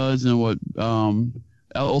Coop does and what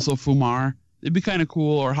also Fumar. It'd be kind of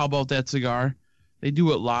cool. Or how about that cigar? They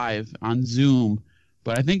do it live on Zoom,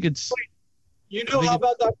 but I think it's. You know how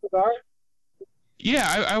about that cigar?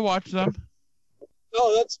 Yeah, I watched them.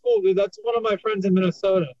 Oh, that's cool, dude. That's one of my friends in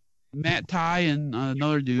Minnesota. Matt Ty and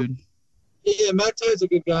another dude. Yeah, Matt Ty's a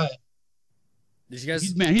good guy. Did you guys?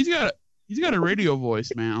 He's got a radio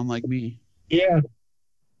voice, man, unlike me. Yeah.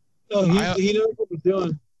 No, he knows what he's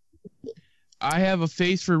doing. I have a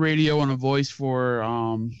face for radio and a voice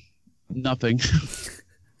for nothing.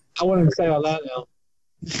 I wouldn't say all that now.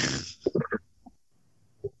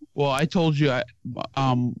 Well, I told you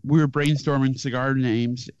we were brainstorming cigar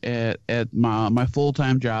names at my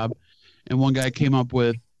full-time job, and one guy came up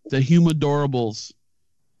with the Humadorables.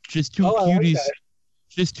 Just two cuties. Like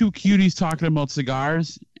just two cuties talking about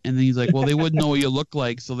cigars, and then he's like, well, they wouldn't know what you look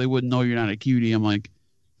like, so they wouldn't know you're not a cutie. I'm like,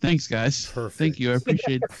 thanks, guys. Perfect. Thank you. I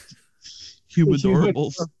appreciate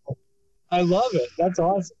Humadorables. I love it. That's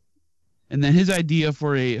awesome. And then his idea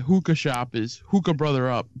for a hookah shop is Hookah Brother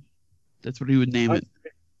Up. That's what he would name it.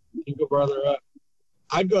 Cinco Brother.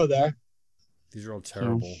 I'd go there. These are all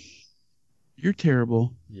terrible. You're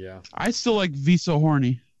terrible. Yeah. I still like V So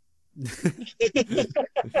Horny.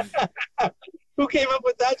 Who came up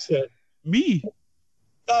with that shit? Me.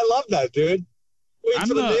 I love that, dude. Wait, I'm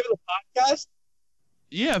for the the- name of the podcast?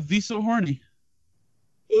 Yeah, V So Horny.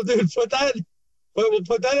 Well, dude, we'll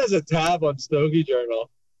put that as a tab on Stogie Journal.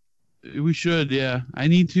 We should, yeah. I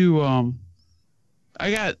need to.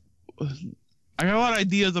 I got a lot of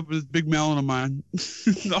ideas up this big melon of mine.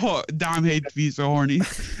 Oh, Dom hates V So Horny.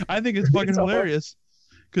 I think it's fucking hilarious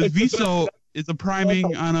because V So is a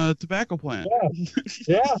priming on a tobacco plant.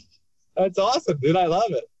 Yeah, that's awesome, dude. I love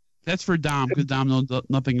it. That's for Dom because Dom knows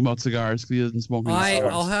nothing about cigars because he doesn't smoke any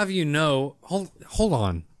cigars. I'll have you know. Hold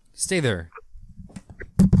on. Stay there.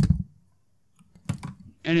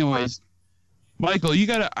 Anyways, Michael, you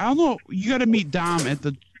gotta meet Dom at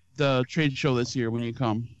the trade show this year when you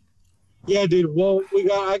come. Yeah, dude. Well,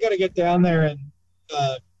 I gotta get down there and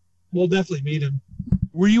we'll definitely meet him.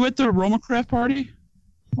 Were you at the Romacraft party?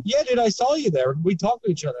 Yeah, dude. I saw you there. We talked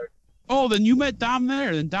to each other. Oh, then you met Dom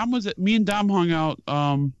there. Then Dom was at me and Dom hung out.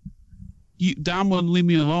 Dom wouldn't leave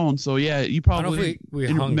me alone, so yeah, you I don't know probably if we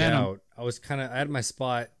hung met him. out. I had my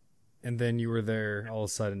spot, and then you were there all of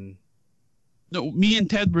a sudden. No, me and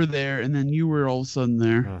Ted were there, and then you were all of a sudden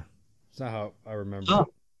there. It's not how I remember. Oh,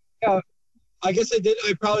 yeah. I guess I did.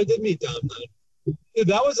 I probably did meet Dom then. Dude,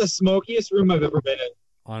 that was the smokiest room I've ever been in.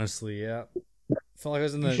 Honestly, yeah. Felt like I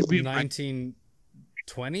was in the should be 1920s.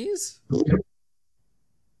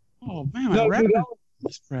 Oh man, No, my dude, rap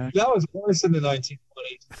is cracked. that was worse in the 1920s.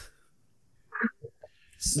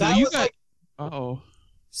 So That you was got. like Oh,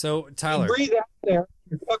 So you Tyler, breathe out there,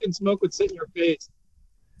 your fucking smoke would sit in your face.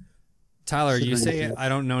 you say Sitting. I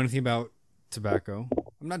don't know anything about tobacco.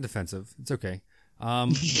 I'm not defensive. It's okay.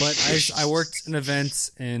 But I worked an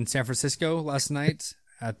event in San Francisco last night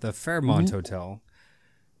at the Fairmont Hotel,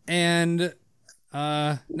 and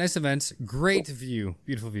nice event, great view,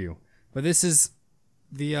 beautiful view. But this is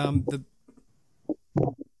the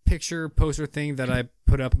picture poster thing that I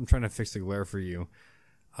put up. I'm trying to fix the glare for you.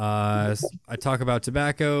 I talk about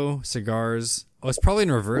tobacco, cigars. Oh, it's probably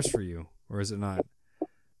in reverse for you, or is it not?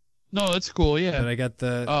 no, that's cool. But Yeah. I got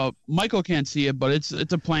the. Michael can't see it, but it's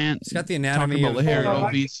a plant. It's got the Talking anatomy about of. Lahari Oh,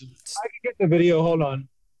 I- Elvis. I can get the video. Hold on.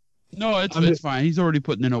 No, it's I'm just- fine. He's already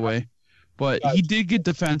putting it away. But he did get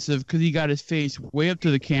defensive because he got his face way up to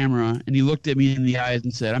the camera and he looked at me in the eyes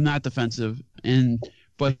and said, "I'm not defensive."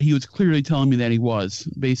 But he was clearly telling me that he was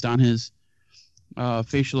based on his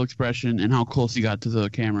facial expression and how close he got to the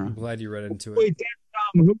camera. I'm glad you read into it. Wait, damn,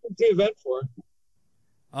 Tom, who was the event for?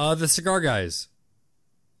 The cigar guys.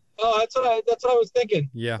 Oh, that's what I was thinking.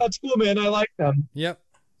 Yeah. That's cool, man. I like them. Yep.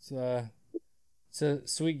 It's a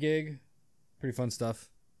sweet gig. Pretty fun stuff.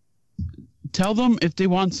 Tell them if they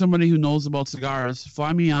want somebody who knows about cigars,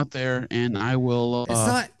 fly me out there and I will. It's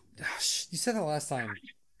not. You said that last time.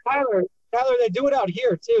 Tyler, they do it out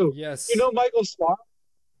here too. Yes. You know Michael Swar?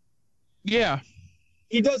 Yeah,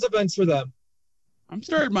 He does events for them. I'm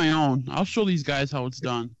starting my own. I'll show these guys how it's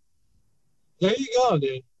done. There you go,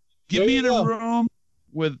 dude. Get There me you in a go. room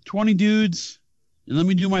with 20 dudes and let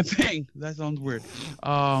me do my thing. That sounds weird.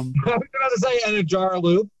 I was about to say, and a jar of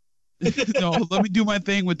lube. No, let me do my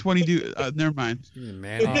thing with 20 dudes. Never mind. Give me the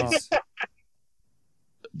mayonnaise.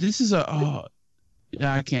 This is a.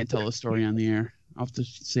 Yeah, I can't tell the story on the air. I'll have to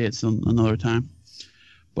say it some another time.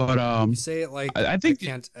 But You say it like I think-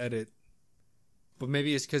 can't edit. But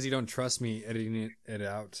maybe it's because you don't trust me editing it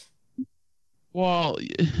out. well,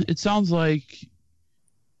 it sounds like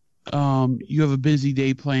you have a busy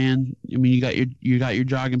day planned. I mean, you got your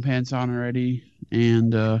jogging pants on already,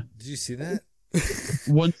 and Did you see that?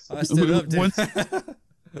 once I stood up, dude.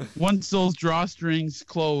 once those drawstrings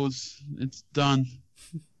close, it's done.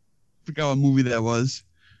 Forgot what movie that was.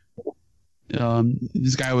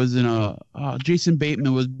 This guy was in Jason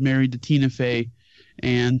Bateman was married to Tina Fey,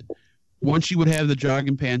 and once she would have the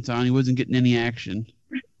jogging pants on, he wasn't getting any action,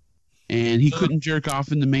 and he couldn't jerk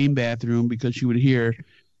off in the main bathroom because she would hear,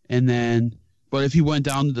 but if he went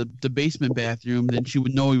down to the basement bathroom, then she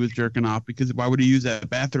would know he was jerking off because why would he use that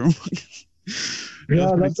bathroom? Yeah,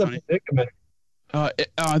 pretty that's a funny. predicament.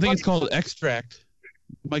 I think it's called Extract.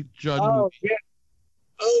 Mike Judd. Oh movie. yeah.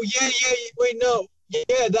 Oh yeah. Wait, no.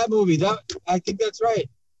 Yeah, that movie. I think that's right.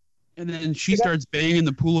 And then she starts banging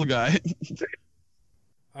the pool guy.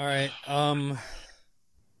 All right.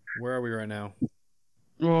 Where are we right now?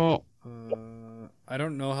 Well, I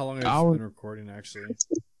don't know how long I've Hour. been recording actually.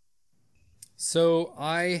 So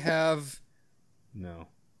I have no.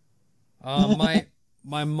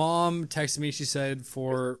 My mom texted me. She said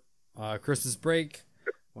for Christmas break,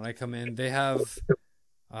 when I come in. They have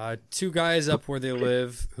two guys up where they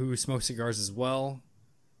live who smoke cigars as well.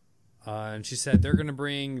 And she said they're going to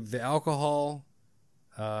bring the alcohol.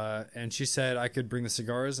 And she said I could bring the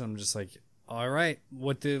cigars. And I'm just like, all right,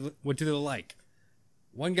 what do they like?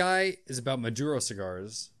 One guy is about Maduro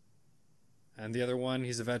cigars. And the other one,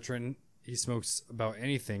 he's a veteran. He smokes about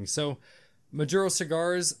anything. So Maduro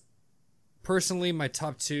cigars, personally, my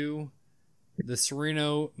top two, the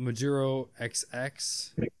Sereno Maduro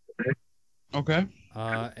XX. Okay.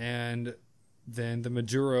 And then the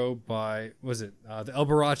Maduro by, the El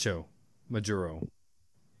Borracho Maduro.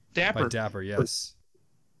 Dapper. By Dapper, yes.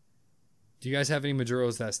 Do you guys have any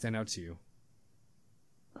Maduros that stand out to you?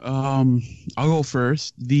 I'll go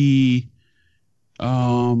first. The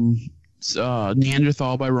Neanderthal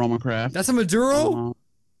by Romacraft. That's a Maduro?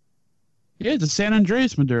 Yeah, it's a San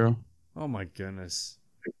Andreas Maduro. Oh my goodness.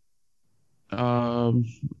 The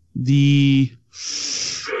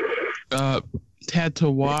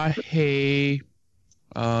Tatuaje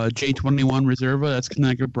J21 Reserva, that's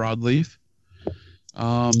Connecticut Broadleaf.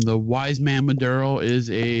 The Wise Man Maduro is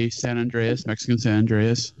a San Andreas, Mexican San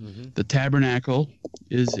Andreas. Mm-hmm. The Tabernacle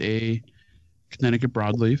is a Connecticut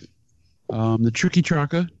Broadleaf. The Tricky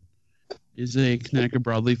Traca is a Connecticut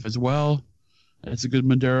Broadleaf as well. That's a good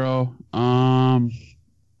Maduro. I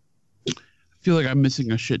feel like I'm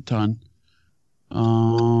missing a shit ton.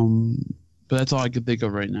 But that's all I can think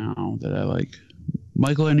of right now that I like.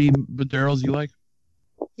 Michael, any Maduros you like?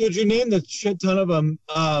 Dude, you named a shit ton of them.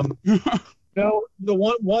 No, the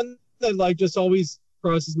one that like just always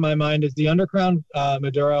crosses my mind is the Undercrown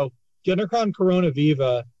Maduro. The Undercrown Corona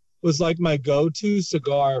Viva was like my go-to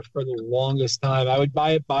cigar for the longest time. I would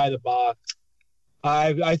buy it by the box.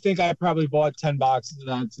 I think I probably bought 10 boxes of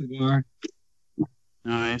that cigar.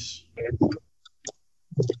 Nice.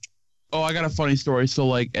 Oh, I got a funny story. So,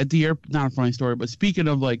 like, at the airport, not a funny story, but speaking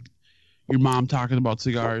of, like, your mom talking about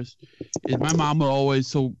cigars, is my mom would always,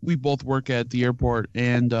 so we both work at the airport,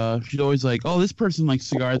 and she'd always like, oh, this person likes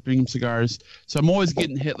cigars, bring him cigars. So I'm always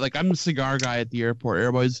getting hit. Like, I'm the cigar guy at the airport.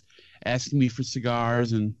 Everybody's asking me for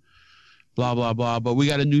cigars and blah, blah, blah. But we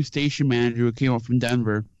got a new station manager who came up from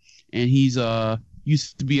Denver, and he's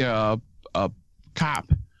used to be a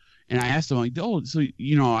cop. And I asked him, like, oh, so,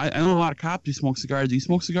 you know, I know a lot of cops who smoke cigars. Do you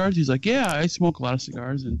smoke cigars? He's like, yeah, I smoke a lot of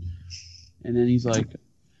cigars. And then he's like,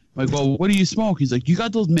 well, what do you smoke? He's like, you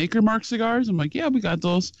got those Maker Mark cigars? I'm like, yeah, we got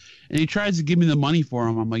those. And he tries to give me the money for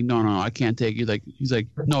them. I'm like, no, I can't take it. He's like,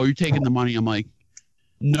 no, you're taking the money. I'm like,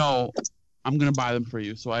 no, I'm going to buy them for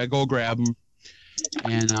you. So I go grab them,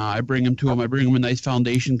 and I bring them to him. I bring him a nice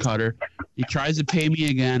foundation cutter. He tries to pay me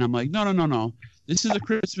again. I'm like, no. This is a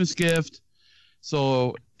Christmas gift.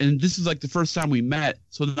 So, and this is like the first time we met.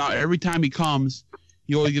 So now every time he comes,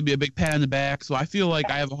 he always gives me a big pat on the back. So I feel like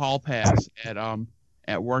I have a hall pass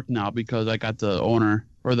at work now because I got the owner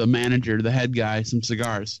or the manager, the head guy, some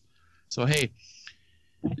cigars. So hey,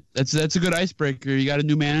 that's a good icebreaker. You got a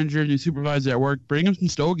new manager, new supervisor at work. Bring him some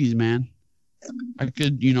stogies, man. I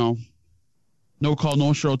could, you know, no call,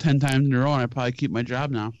 no show 10 times in a row, and I'd probably keep my job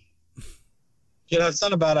now. Yeah, that's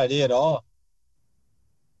not a bad idea at all.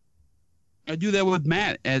 I do that with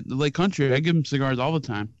Matt at the Lake Country. I give him cigars all the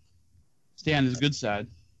time. Stay on his good side.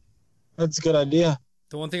 That's a good idea.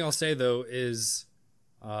 The one thing I'll say, though, is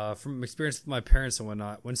from experience with my parents and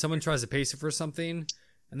whatnot, when someone tries to pay you for something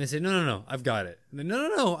and they say, no, I've got it. And then,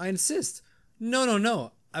 no, I insist.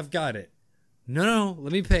 No, I've got it. No,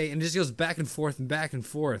 let me pay. And it just goes back and forth and back and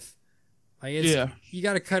forth. Like Yeah. You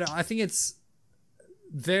got to cut it. I think it's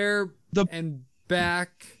there and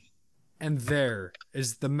back and there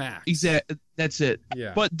is the max. Exactly. That's it.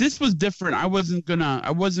 Yeah. But this was different. I wasn't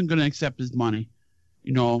gonna accept his money.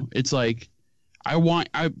 You know, it's like I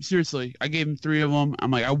gave him 3 of them.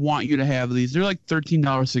 I'm like, I want you to have these. They're like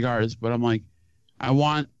 $13 cigars, but I'm like, I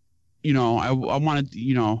want, you know, I wanted,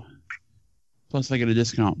 you know, plus I get a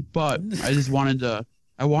discount. But I just wanted to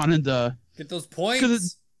Get those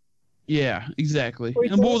points. Yeah, exactly.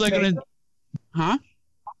 Wait, and what was I gonna? Huh?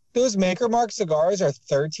 Those Maker Mark cigars are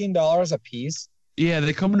 $13 a piece. Yeah,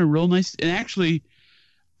 they come in a real nice. And actually,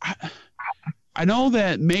 I know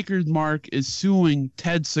that Maker's Mark is suing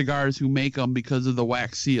Ted Cigars who make them because of the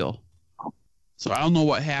wax seal. So I don't know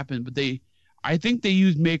what happened, but I think they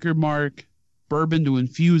used Maker Mark bourbon to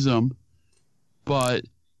infuse them, but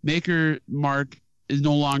Maker Mark is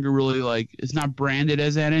no longer really like, it's not branded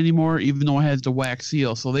as that anymore, even though it has the wax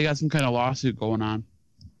seal. So they got some kind of lawsuit going on.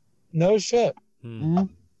 No shit. Mm-hmm.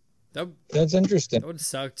 That's interesting. That would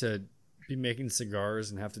suck to be making cigars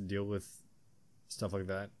and have to deal with stuff like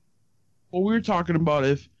that. Well, we were talking about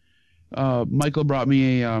if Michael brought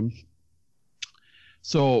me a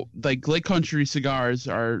So like Lake Country cigars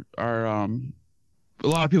are a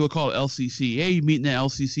lot of people call it LCC. Hey, you meeting at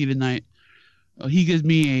LCC tonight? He gives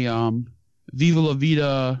me a Viva La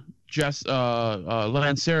Vida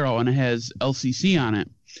Lancero, and it has LCC on it,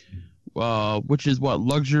 which is what,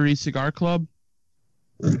 Luxury Cigar Club.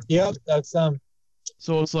 Yep, that's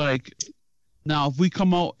So it's like, now if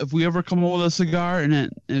we ever come out with a cigar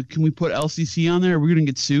and can we put LCC on there? Are we gonna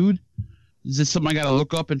get sued? Is this something I gotta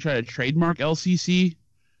look up and try to trademark LCC?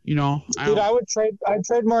 You know, dude, I'd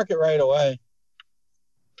trademark it right away.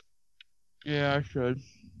 Yeah, I should.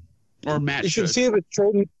 Or Matt You should should. see if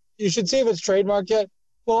it's trademarked yet.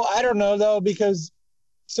 Well, I don't know though, because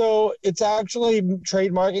so it's actually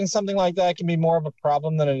trademarking something like that can be more of a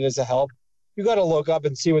problem than it is a help. You got to look up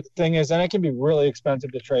and see what the thing is, and it can be really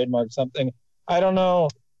expensive to trademark something. I don't know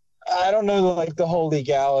like the whole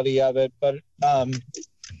legality of it, but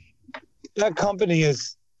that company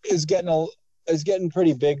is getting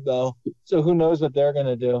pretty big though. So who knows what they're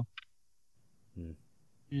gonna do?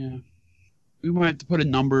 Yeah. We might have to put a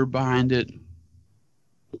number behind it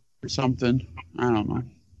or something. I don't know.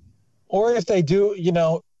 Or if they do,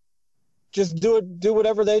 just do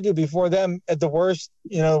whatever they do before them. At the worst,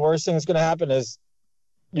 the worst thing that's going to happen is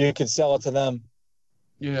you could sell it to them.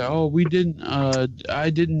 Yeah. Oh, we didn't.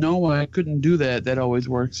 I didn't know I couldn't do that. That always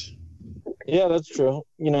works. Yeah, that's true.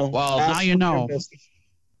 Well, now you know.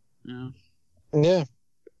 Yeah. Yeah.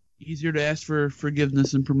 Easier to ask for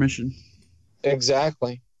forgiveness and permission.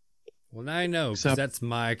 Exactly. Well, now I know, because that's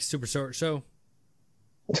my super short show.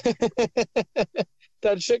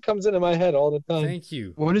 That shit comes into my head all the time. Thank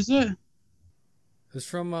you. What is it? It's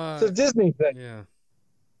from It's a Disney thing. Yeah.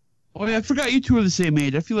 Oh yeah, I forgot you two are the same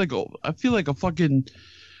age. I feel like a fucking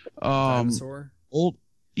Dinosaur. old.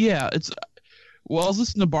 Yeah, it's. Well, I was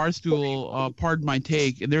listening to Barstool, Pardon My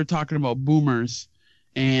Take, and they were talking about boomers,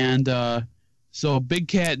 and so Big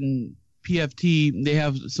Cat and PFT, they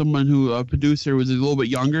have someone who a producer was a little bit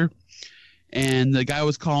younger, and the guy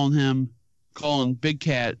was calling Big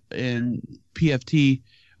Cat and PFT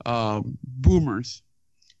boomers,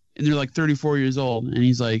 and they're like 34 years old, and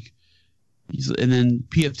and then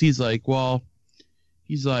PFT's like, well,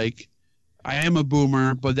 he's like, I am a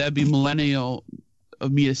boomer, but that'd be millennial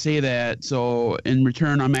of me to say that, so in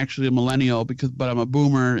return I'm actually a millennial but I'm a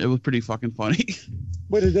boomer. It was pretty fucking funny.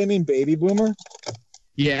 Wait, did they mean baby boomer?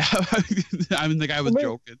 Yeah. I mean, the guy was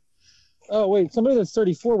joking. Oh wait, somebody that's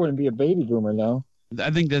 34 wouldn't be a baby boomer though. I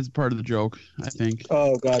think that's part of the joke. I think.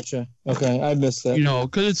 Oh, gotcha. Okay, I missed that.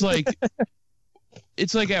 Because it's like,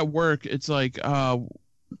 it's like at work. It's like,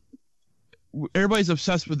 everybody's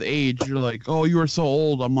obsessed with age. You're like, oh, you are so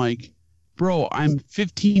old. I'm like, bro, I'm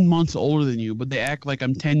 15 months older than you, but they act like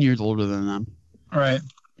I'm 10 years older than them. All right.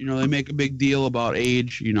 They make a big deal about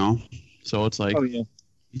age. So it's like, oh yeah,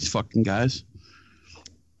 these fucking guys.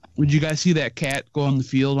 Would you guys see that cat go on the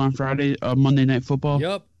field on Monday Night Football?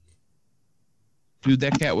 Yep. Dude,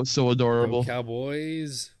 that cat was so adorable. Go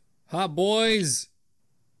Cowboys. Hot boys.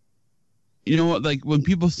 You know what? Like, when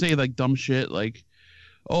people say, like, dumb shit, like,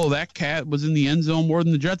 oh, that cat was in the end zone more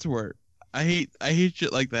than the Jets were. I hate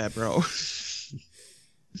shit like that, bro.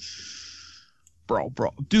 bro.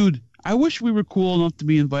 Dude, I wish we were cool enough to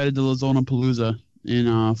be invited to Lazona Palooza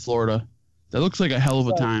in Florida. That looks like a hell of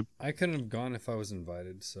a time. I couldn't have gone if I was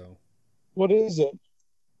invited, so. what is it?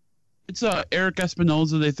 It's Eric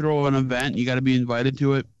Espinoza. They throw an event. You got to be invited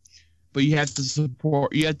to it, but you have to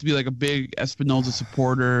support. You have to be like a big Espinoza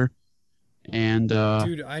supporter, and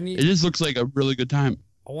Dude, it just looks like a really good time.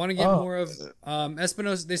 I want to get more of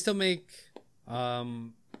Espinosa. They still make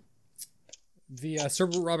the Sir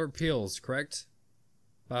Robert Peels, correct?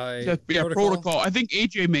 Yeah, Protocol. I think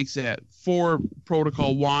AJ makes that for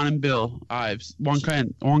Protocol. Juan and Bill Ives. Juan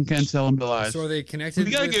Cancel and Bill Ives. So are they connected?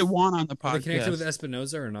 We gotta get Juan on the podcast. Are they connected with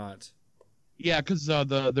Espinosa or not? Yeah, because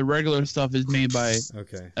the regular stuff is made by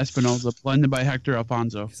Espinosa, blended by Hector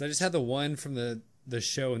Alfonso. Because I just had the one from the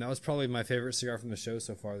show, and that was probably my favorite cigar from the show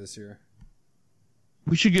so far this year.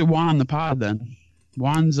 We should get Juan on the pod then.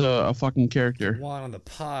 Juan's a fucking character. Juan on the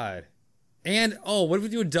pod. And, what if we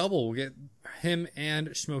do a double? We'll get him and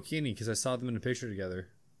Smokini, because I saw them in a picture together.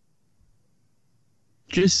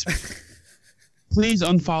 Just please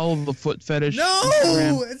unfollow the foot fetish. No!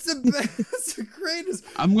 Instagram. It's the best. It's the greatest.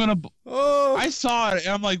 I'm going to... Oh! I saw it,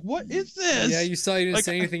 and I'm like, what is this? Yeah, you saw. You didn't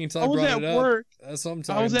say anything until I brought it up. Work. That's what I'm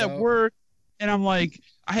talking about. I was at work, and I'm like,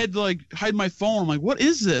 I had to, hide my phone. I'm like, what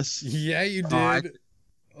is this? Yeah, you did. I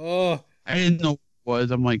didn't know what it was.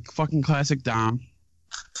 I'm like, fucking classic Dom.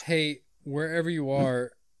 Hey, wherever you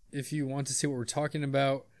are, if you want to see what we're talking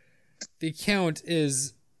about, the account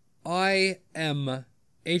is IMHIS.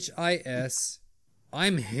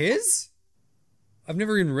 I'm his? I've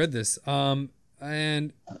never even read this.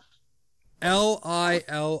 And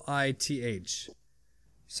Lilith.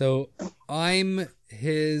 So I'm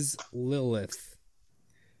his Lilith.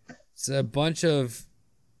 It's a bunch of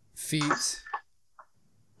feet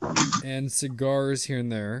and cigars here and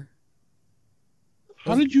there.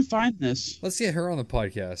 How did you find this? Let's get her on the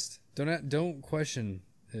podcast. Don't question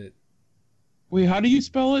it. Wait, how do you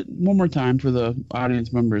spell it? One more time for the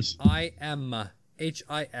audience members. IM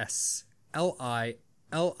HISLILITH. That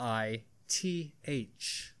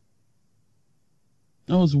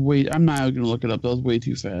was I'm not going to look it up. That was way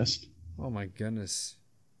too fast. Oh my goodness.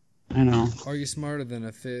 I know. Are you smarter than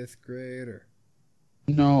a 5th grader?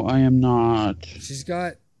 No, I am not. She's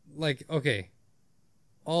got, like, okay,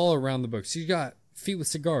 all around the book. She's got feet with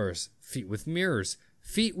cigars, feet with mirrors,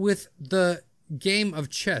 feet with the game of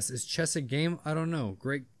chess. Is chess a game? I don't know.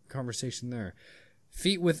 Great conversation there.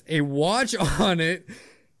 Feet with a watch on it.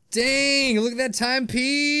 Dang, look at that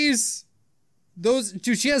timepiece.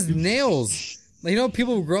 Dude, she has nails. Like, you know,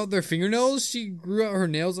 people who grow out their fingernails? She grew out her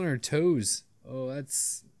nails on her toes. Oh,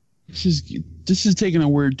 that's... This is taking a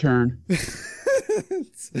weird turn.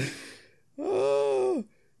 Oh.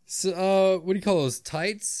 So, what do you call those?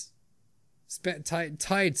 Tights?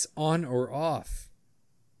 Tights on or off.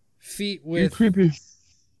 Feet with... You're creepy.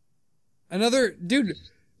 Another... Dude,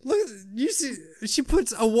 look, you see... She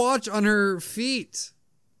puts a watch on her feet.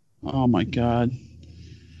 Oh, my God.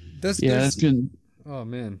 That's good. Oh,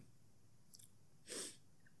 man.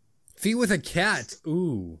 Feet with a cat.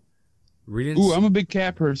 Ooh. Ooh, I'm a big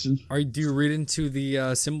cat person. Do you read into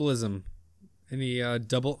the symbolism? Any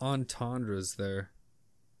double entendres there?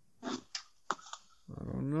 I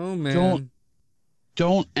don't know, man.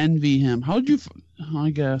 Don't envy him. How'd you...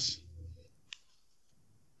 I guess.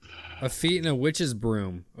 A feet and a witch's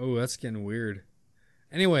broom. Oh, that's getting weird.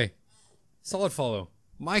 Anyway, solid follow.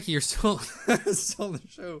 Mikey, you're still still on the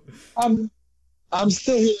show. I'm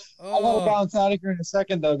still here. Oh. I gotta bounce out of here in a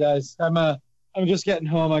second, though, guys. I'm just getting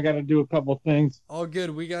home. I gotta do a couple things. All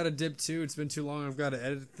good. We got to dip too. It's been too long. I've got to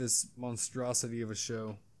edit this monstrosity of a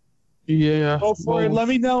show. Yeah. Go for it. Let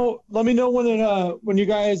me know when you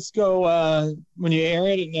guys go when you air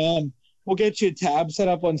it, and we'll get you a tab set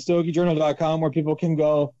up on StokeyJournal.com where people can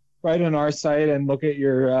go right on our site and look at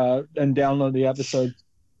your and download the episodes,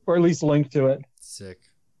 or at least link to it. Sick.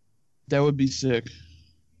 That would be sick.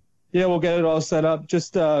 Yeah, we'll get it all set up.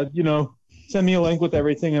 Just send me a link with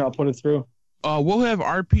everything, and I'll put it through. We'll have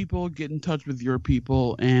our people get in touch with your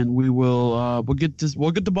people, and we will we'll get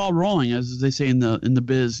the ball rolling, as they say in the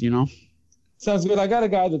biz, you know. Sounds good. I got a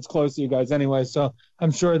guy that's close to you guys anyway, so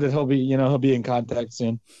I'm sure that he'll be in contact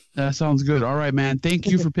soon. That sounds good. All right, man. Thank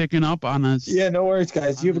you for picking up on us. Yeah, no worries,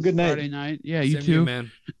 guys. You have a good night. Friday night. Yeah, you Same to too, you,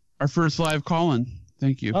 man. Our first live call-in.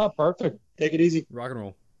 Thank you. Oh, perfect. Take it easy. Rock and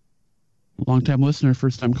roll. Long-time listener,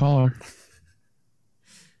 first-time caller.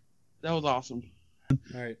 That was awesome.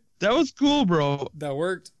 All right. That was cool, bro. That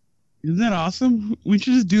worked. Isn't that awesome? We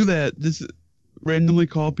should just do that. Just randomly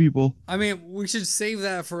call people. I mean, we should save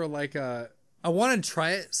that for like I want to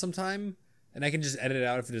try it sometime, and I can just edit it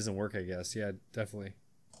out if it doesn't work, I guess. Yeah, definitely.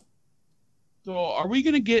 So, are we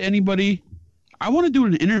gonna get anybody? I want to do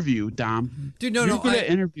an interview, Dom. Dude, You're good at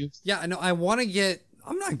interviews. Yeah, I know. I want to get.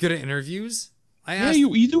 I'm not good at interviews.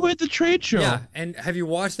 You do it at the trade show. Yeah, and have you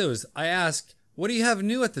watched those? I ask, what do you have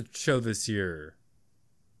new at the show this year?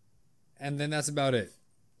 And then that's about it.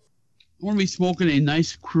 I want to be smoking a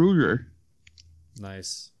nice Kruger.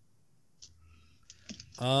 Nice.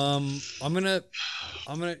 I'm gonna.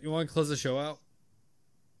 You want to close the show out?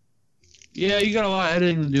 Yeah, you got a lot of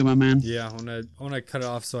editing to do, my man. Yeah, I wanna cut it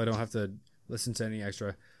off so I don't have to listen to any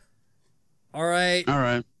extra. All right. All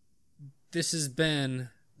right. This has been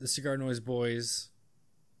the Cigar Noise Boys.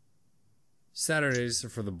 Saturdays are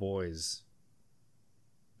for the boys.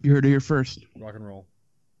 You heard it here first. Rock and roll.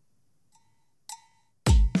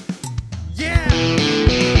 Yeah!